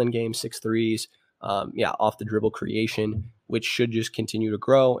that Portland game, 6 threes. off the dribble creation, which should just continue to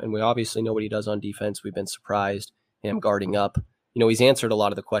grow. And we obviously know what he does on defense. We've been surprised him guarding up. He's answered a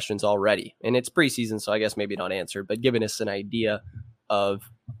lot of the questions already, and it's preseason, so I guess maybe not answered, but giving us an idea of,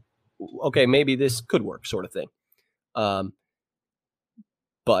 okay, maybe this could work, sort of thing.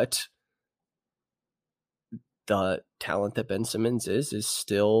 But the talent that Ben Simmons is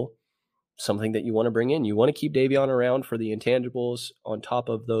still something that you want to bring in. You want to keep Davion around for the intangibles on top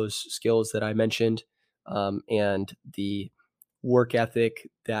of those skills that I mentioned, and the work ethic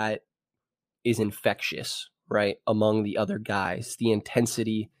that is infectious, right, among the other guys, the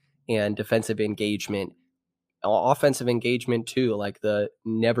intensity and defensive engagement, offensive engagement too, like the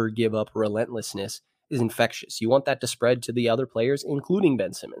never give up relentlessness is infectious. You want that to spread to the other players, including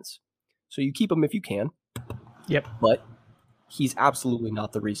Ben Simmons. So you keep him if you can. Yep. But he's absolutely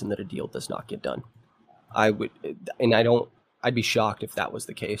not the reason that a deal does not get done. I'd be shocked if that was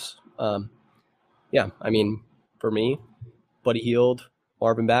the case. For me, Buddy Hield,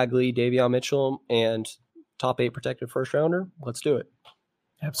 Marvin Bagley, Davion Mitchell, and top 8 protected first rounder. Let's do it.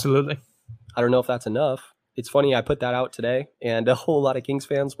 Absolutely. I don't know if that's enough. It's funny, I put that out today, and a whole lot of Kings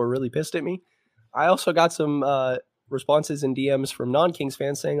fans were really pissed at me. I also got some responses and DMs from non-Kings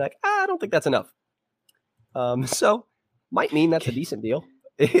fans saying, like, I don't think that's enough. So might mean that's a decent deal.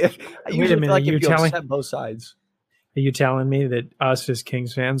 I usually feel like if you upset both sides. Are you telling me that us as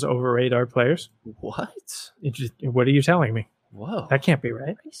Kings fans overrate our players? What? What are you telling me? Whoa. That can't be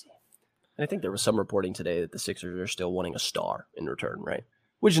right. I think there was some reporting today that the Sixers are still wanting a star in return, right?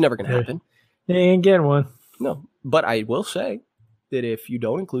 Which is never going to happen. They ain't getting one. No, but I will say that if you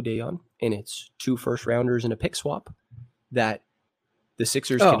don't include Davion and it's 2 first rounders and a pick swap, that the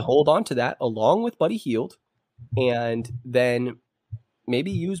Sixers can hold on to that along with Buddy Hield, and then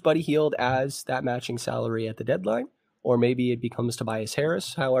maybe use Buddy Hield as that matching salary at the deadline, or maybe it becomes Tobias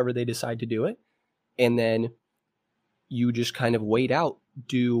Harris, however they decide to do it. And then you just kind of wait out.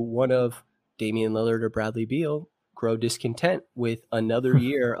 Do one of Damian Lillard or Bradley Beal grow discontent with another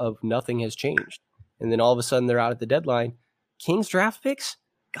year of nothing has changed? And then all of a sudden they're out at the deadline. Kings draft picks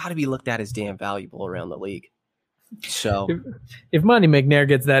got to be looked at as damn valuable around the league. So if Monty McNair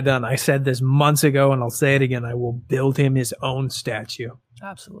gets that done, I said this months ago and I'll say it again, I will build him his own statue.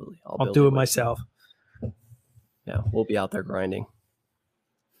 Absolutely. I'll do it myself. Yeah, we'll be out there grinding.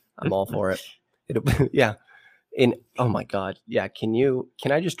 I'm all for it. Yeah. And oh my God. Yeah. Can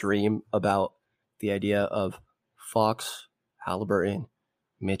I just dream about the idea of Fox, Halliburton,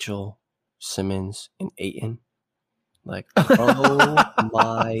 Mitchell, Simmons, and Ayton? Like,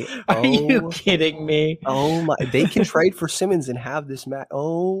 Are you kidding me? Oh my, they can trade for Simmons and have this match.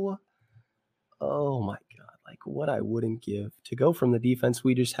 Oh my God. Like, what I wouldn't give to go from the defense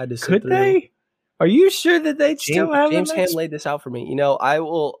we just had to sit through. Could they? Are you sure that they'd still have James Hand laid this out for me. I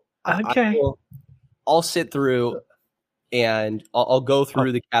will. Okay. I'll sit through and I'll go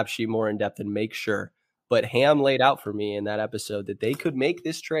through the cap sheet more in depth and make sure. But Ham laid out for me in that episode that they could make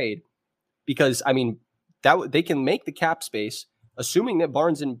this trade because, that they can make the cap space, assuming that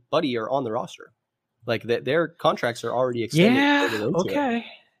Barnes and Buddy are on the roster. Like their contracts are already extended. Yeah, okay.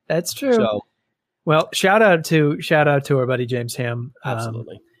 That's true. So, well, shout out to our buddy James Ham.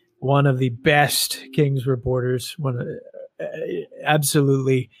 Absolutely. One of the best Kings reporters.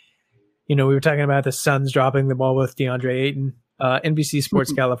 Absolutely. We were talking about the Suns dropping the ball with DeAndre Ayton. NBC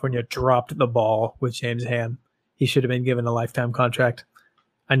Sports California dropped the ball with James Ham. He should have been given a lifetime contract.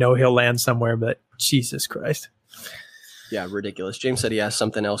 I know he'll land somewhere, but Jesus Christ. Yeah, ridiculous. James said he has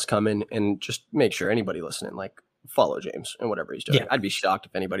something else coming, and just make sure anybody listening, follow James and whatever he's doing. Yeah. I'd be shocked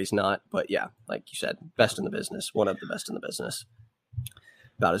if anybody's not, but yeah, like you said, best in the business, one of the best in the business.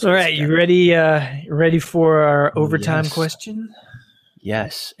 About as all right, you ready for our overtime question?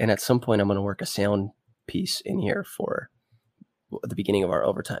 Yes, and at some point I'm going to work a sound piece in here for the beginning of our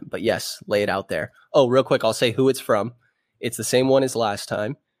overtime. But yes, lay it out there. Oh, real quick, I'll say who it's from. It's the same one as last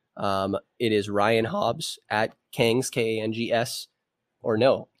time. It is Ryan Hobbs at Kangs, Kangs, or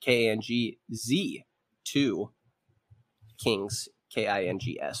no, KANGZ to Kings,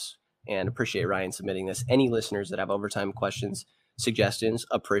 KINGS. And appreciate Ryan submitting this. Any listeners that have overtime questions, suggestions,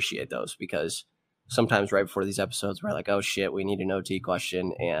 appreciate those, because sometimes right before these episodes, we're like, oh shit, we need an OT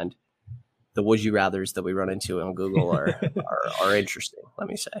question. And the would you rathers that we run into on Google are interesting, let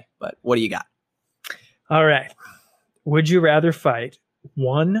me say. But what do you got? All right. Would you rather fight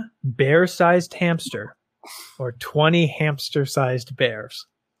 1 bear-sized hamster or 20 hamster-sized bears?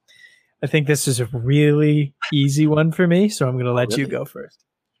 I think this is a really easy one for me, so I'm going to let you go first.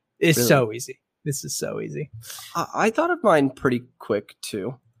 It's so easy. This is so easy. I thought of mine pretty quick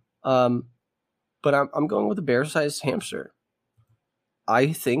too, but I'm going with a bear-sized hamster.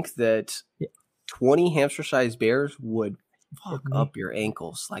 I think that 20 hamster-sized bears would fuck up your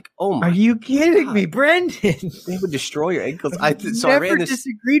ankles. Like, oh my! Are you kidding God. me, Brendan? They would destroy your ankles. I never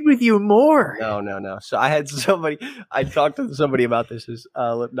disagreed with you more. No. So I talked to somebody about this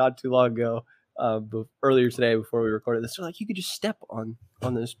not too long ago, earlier today before we recorded this. They're like, you could just step on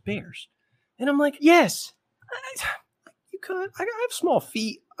those bears, and I'm like, yes, you could. I have small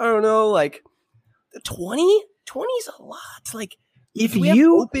feet. I don't know, like 20 is a lot. Like, if we have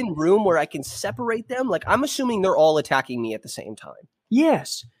you open room where I can separate them, like I'm assuming they're all attacking me at the same time.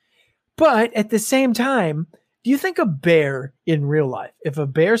 Yes, but at the same time, do you think a bear in real life, if a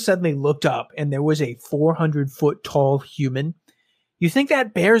bear suddenly looked up and there was a 400-foot tall human, you think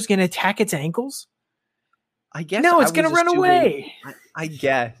that bear is going to attack its ankles? I guess no, it's going to run away. I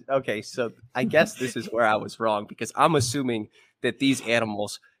guess. Okay, so I guess this is where I was wrong because I'm assuming that these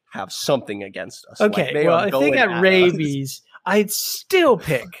animals have something against us. Okay, like well, if they got rabies, I'd still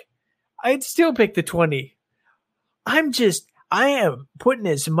pick the 20. I am putting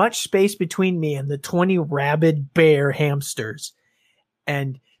as much space between me and the 20 rabid bear hamsters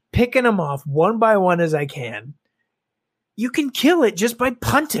and picking them off one by one as I can. You can kill it just by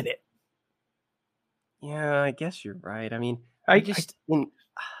punting it. Yeah, I guess you're right. I mean, I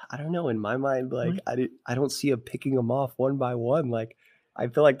don't know. In my mind, like I don't see them picking them off one by one. Like I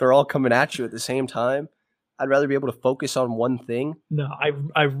feel like they're all coming at you at the same time. I'd rather be able to focus on one thing. No,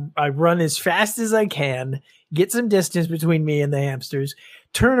 I run as fast as I can, get some distance between me and the hamsters,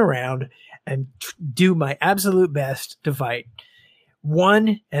 turn around, and do my absolute best to fight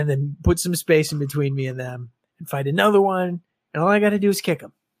one, and then put some space in between me and them, and fight another one. And all I got to do is kick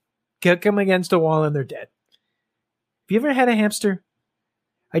them against a wall, and they're dead. Have you ever had a hamster?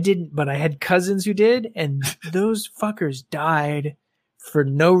 I didn't, but I had cousins who did, and those fuckers died for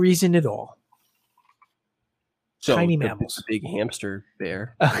no reason at all. So tiny mammals. The big hamster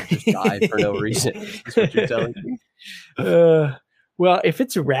bear just died for no reason. Is what you're telling me? Well, if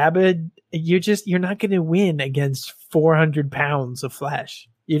it's rabid, you're not going to win against 400 pounds of flesh.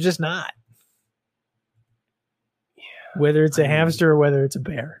 You're just not. Yeah, whether it's a hamster or whether it's a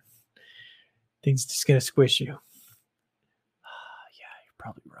bear, things just going to squish you. Yeah, you're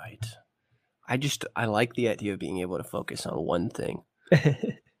probably right. I like the idea of being able to focus on one thing.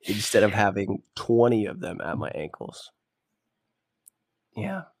 Instead of having 20 of them at my ankles.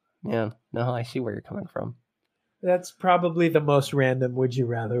 Yeah. No, I see where you're coming from. That's probably the most random would you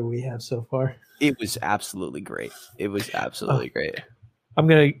rather we have so far. It was absolutely great. Great. I'm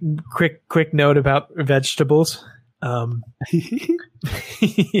going to quick note about vegetables. Halfway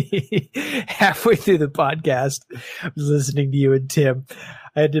through the podcast, I was listening to you and Tim.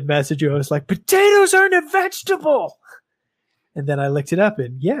 I had to message you. I was like, potatoes aren't a vegetable. And then I looked it up,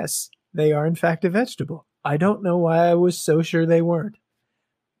 and yes, they are in fact a vegetable. I don't know why I was so sure they weren't.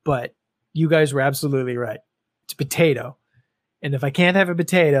 But you guys were absolutely right. It's a potato. And if I can't have a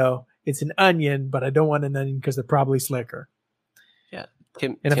potato, it's an onion, but I don't want an onion because they're probably slicker. Yeah.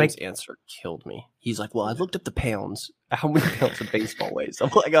 Tim's answer killed me. He's like, well, I looked up the pounds. How many pounds a baseball weighs? I'm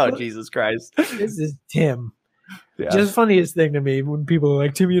like, oh, Jesus Christ. This is Tim. Yeah. Just funniest thing to me when people are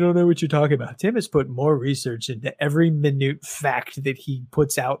like, Tim, you don't know what you're talking about. Tim has put more research into every minute fact that he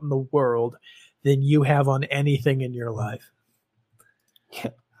puts out in the world than you have on anything in your life.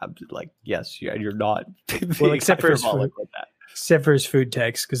 Yeah, I'm like, yes, you're not. Well, except for his food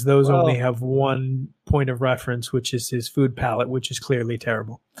takes, because those only have one point of reference, which is his food palette, which is clearly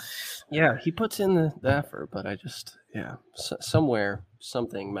terrible. Yeah, he puts in the effort, but somewhere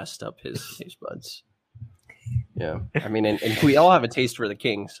something messed up his taste buds. Yeah, I mean, and we all have a taste for the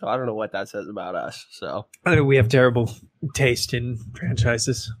king, so I don't know what that says about us. So we have terrible taste in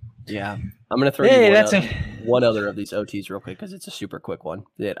franchises. Yeah, I'm gonna throw you one other of these OTs real quick because it's a super quick one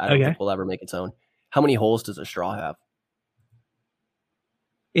that I don't think will ever make its own. How many holes does a straw have?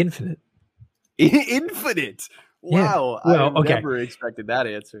 Infinite. Infinite. Wow. Yeah. Well, I never expected that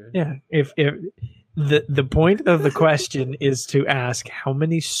answer. Yeah. If the point of the question is to ask how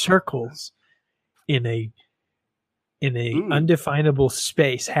many circles in a undefinable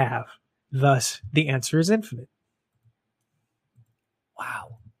space have. Thus, the answer is infinite.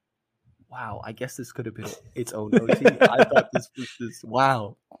 Wow. I guess this could have been its own OT. I thought this was this.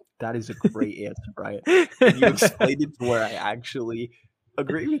 Wow. That is a great answer, Brian. You explained it to where I actually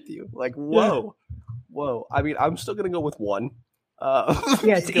agree with you. Like, whoa. I mean, I'm still going to go with one.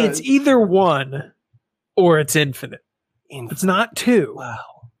 It's either one or it's infinite. It's not two.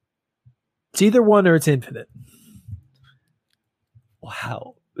 Wow. It's either one or it's infinite.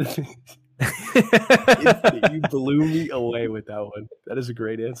 Wow. You blew me away with that one. That is a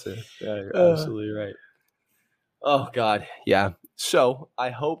great answer. Yeah, you're absolutely right. Oh, God. Yeah. So I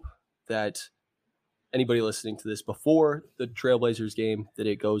hope that anybody listening to this before the Trailblazers game, that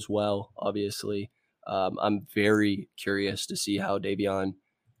it goes well, obviously. I'm very curious to see how Davion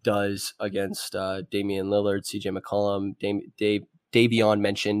does against Damian Lillard, CJ McCollum. Davion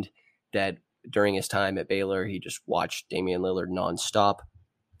mentioned that during his time at Baylor, he just watched Damian Lillard nonstop.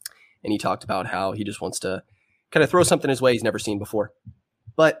 And he talked about how he just wants to kind of throw something his way he's never seen before.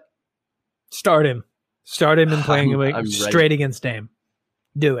 But start him and playing him straight against Dame.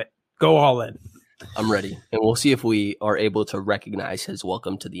 Do it. Go all in. I'm ready. And we'll see if we are able to recognize his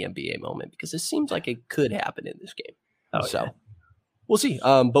welcome to the NBA moment, because it seems like it could happen in this game. Oh, so we'll see.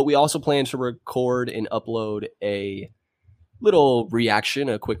 But we also plan to record and upload a little reaction,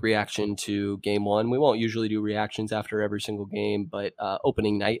 a quick reaction to game one. We won't usually do reactions after every single game, but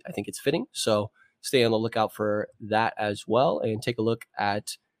opening night, I think it's fitting. So stay on the lookout for that as well, and take a look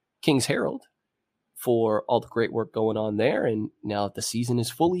at King's Herald for all the great work going on there. And now that the season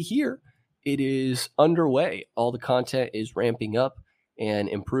is fully here, it is underway. All the content is ramping up and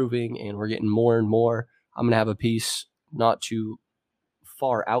improving, and we're getting more and more. I'm going to have a piece not too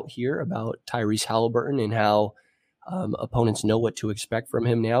far out here about Tyrese Halliburton and how opponents know what to expect from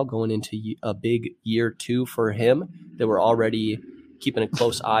him now going into a big year 2 for him, that we're already keeping a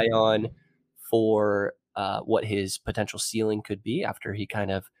close eye on for what his potential ceiling could be after he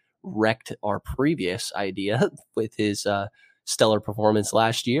kind of wrecked our previous idea with his stellar performance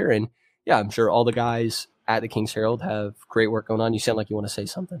last year. And yeah, I'm sure all the guys at the King's Herald have great work going on. You sound like you want to say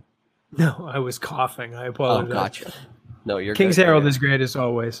something. No, I was coughing. I apologize. Oh, gotcha. No, you're King's good. Herald is great as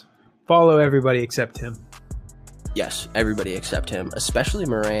always. Follow everybody except him. Yes, everybody except him, especially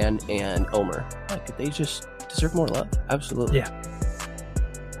Moran and Omer. Like, they just deserve more love. Absolutely. Yeah.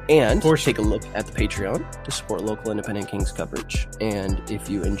 And take a look at the Patreon to support local independent Kings coverage. And if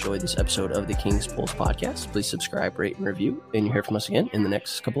you enjoyed this episode of the Kings Pulse podcast, please subscribe, rate, and review. And you'll hear from us again in the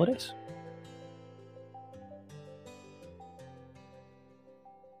next couple of days.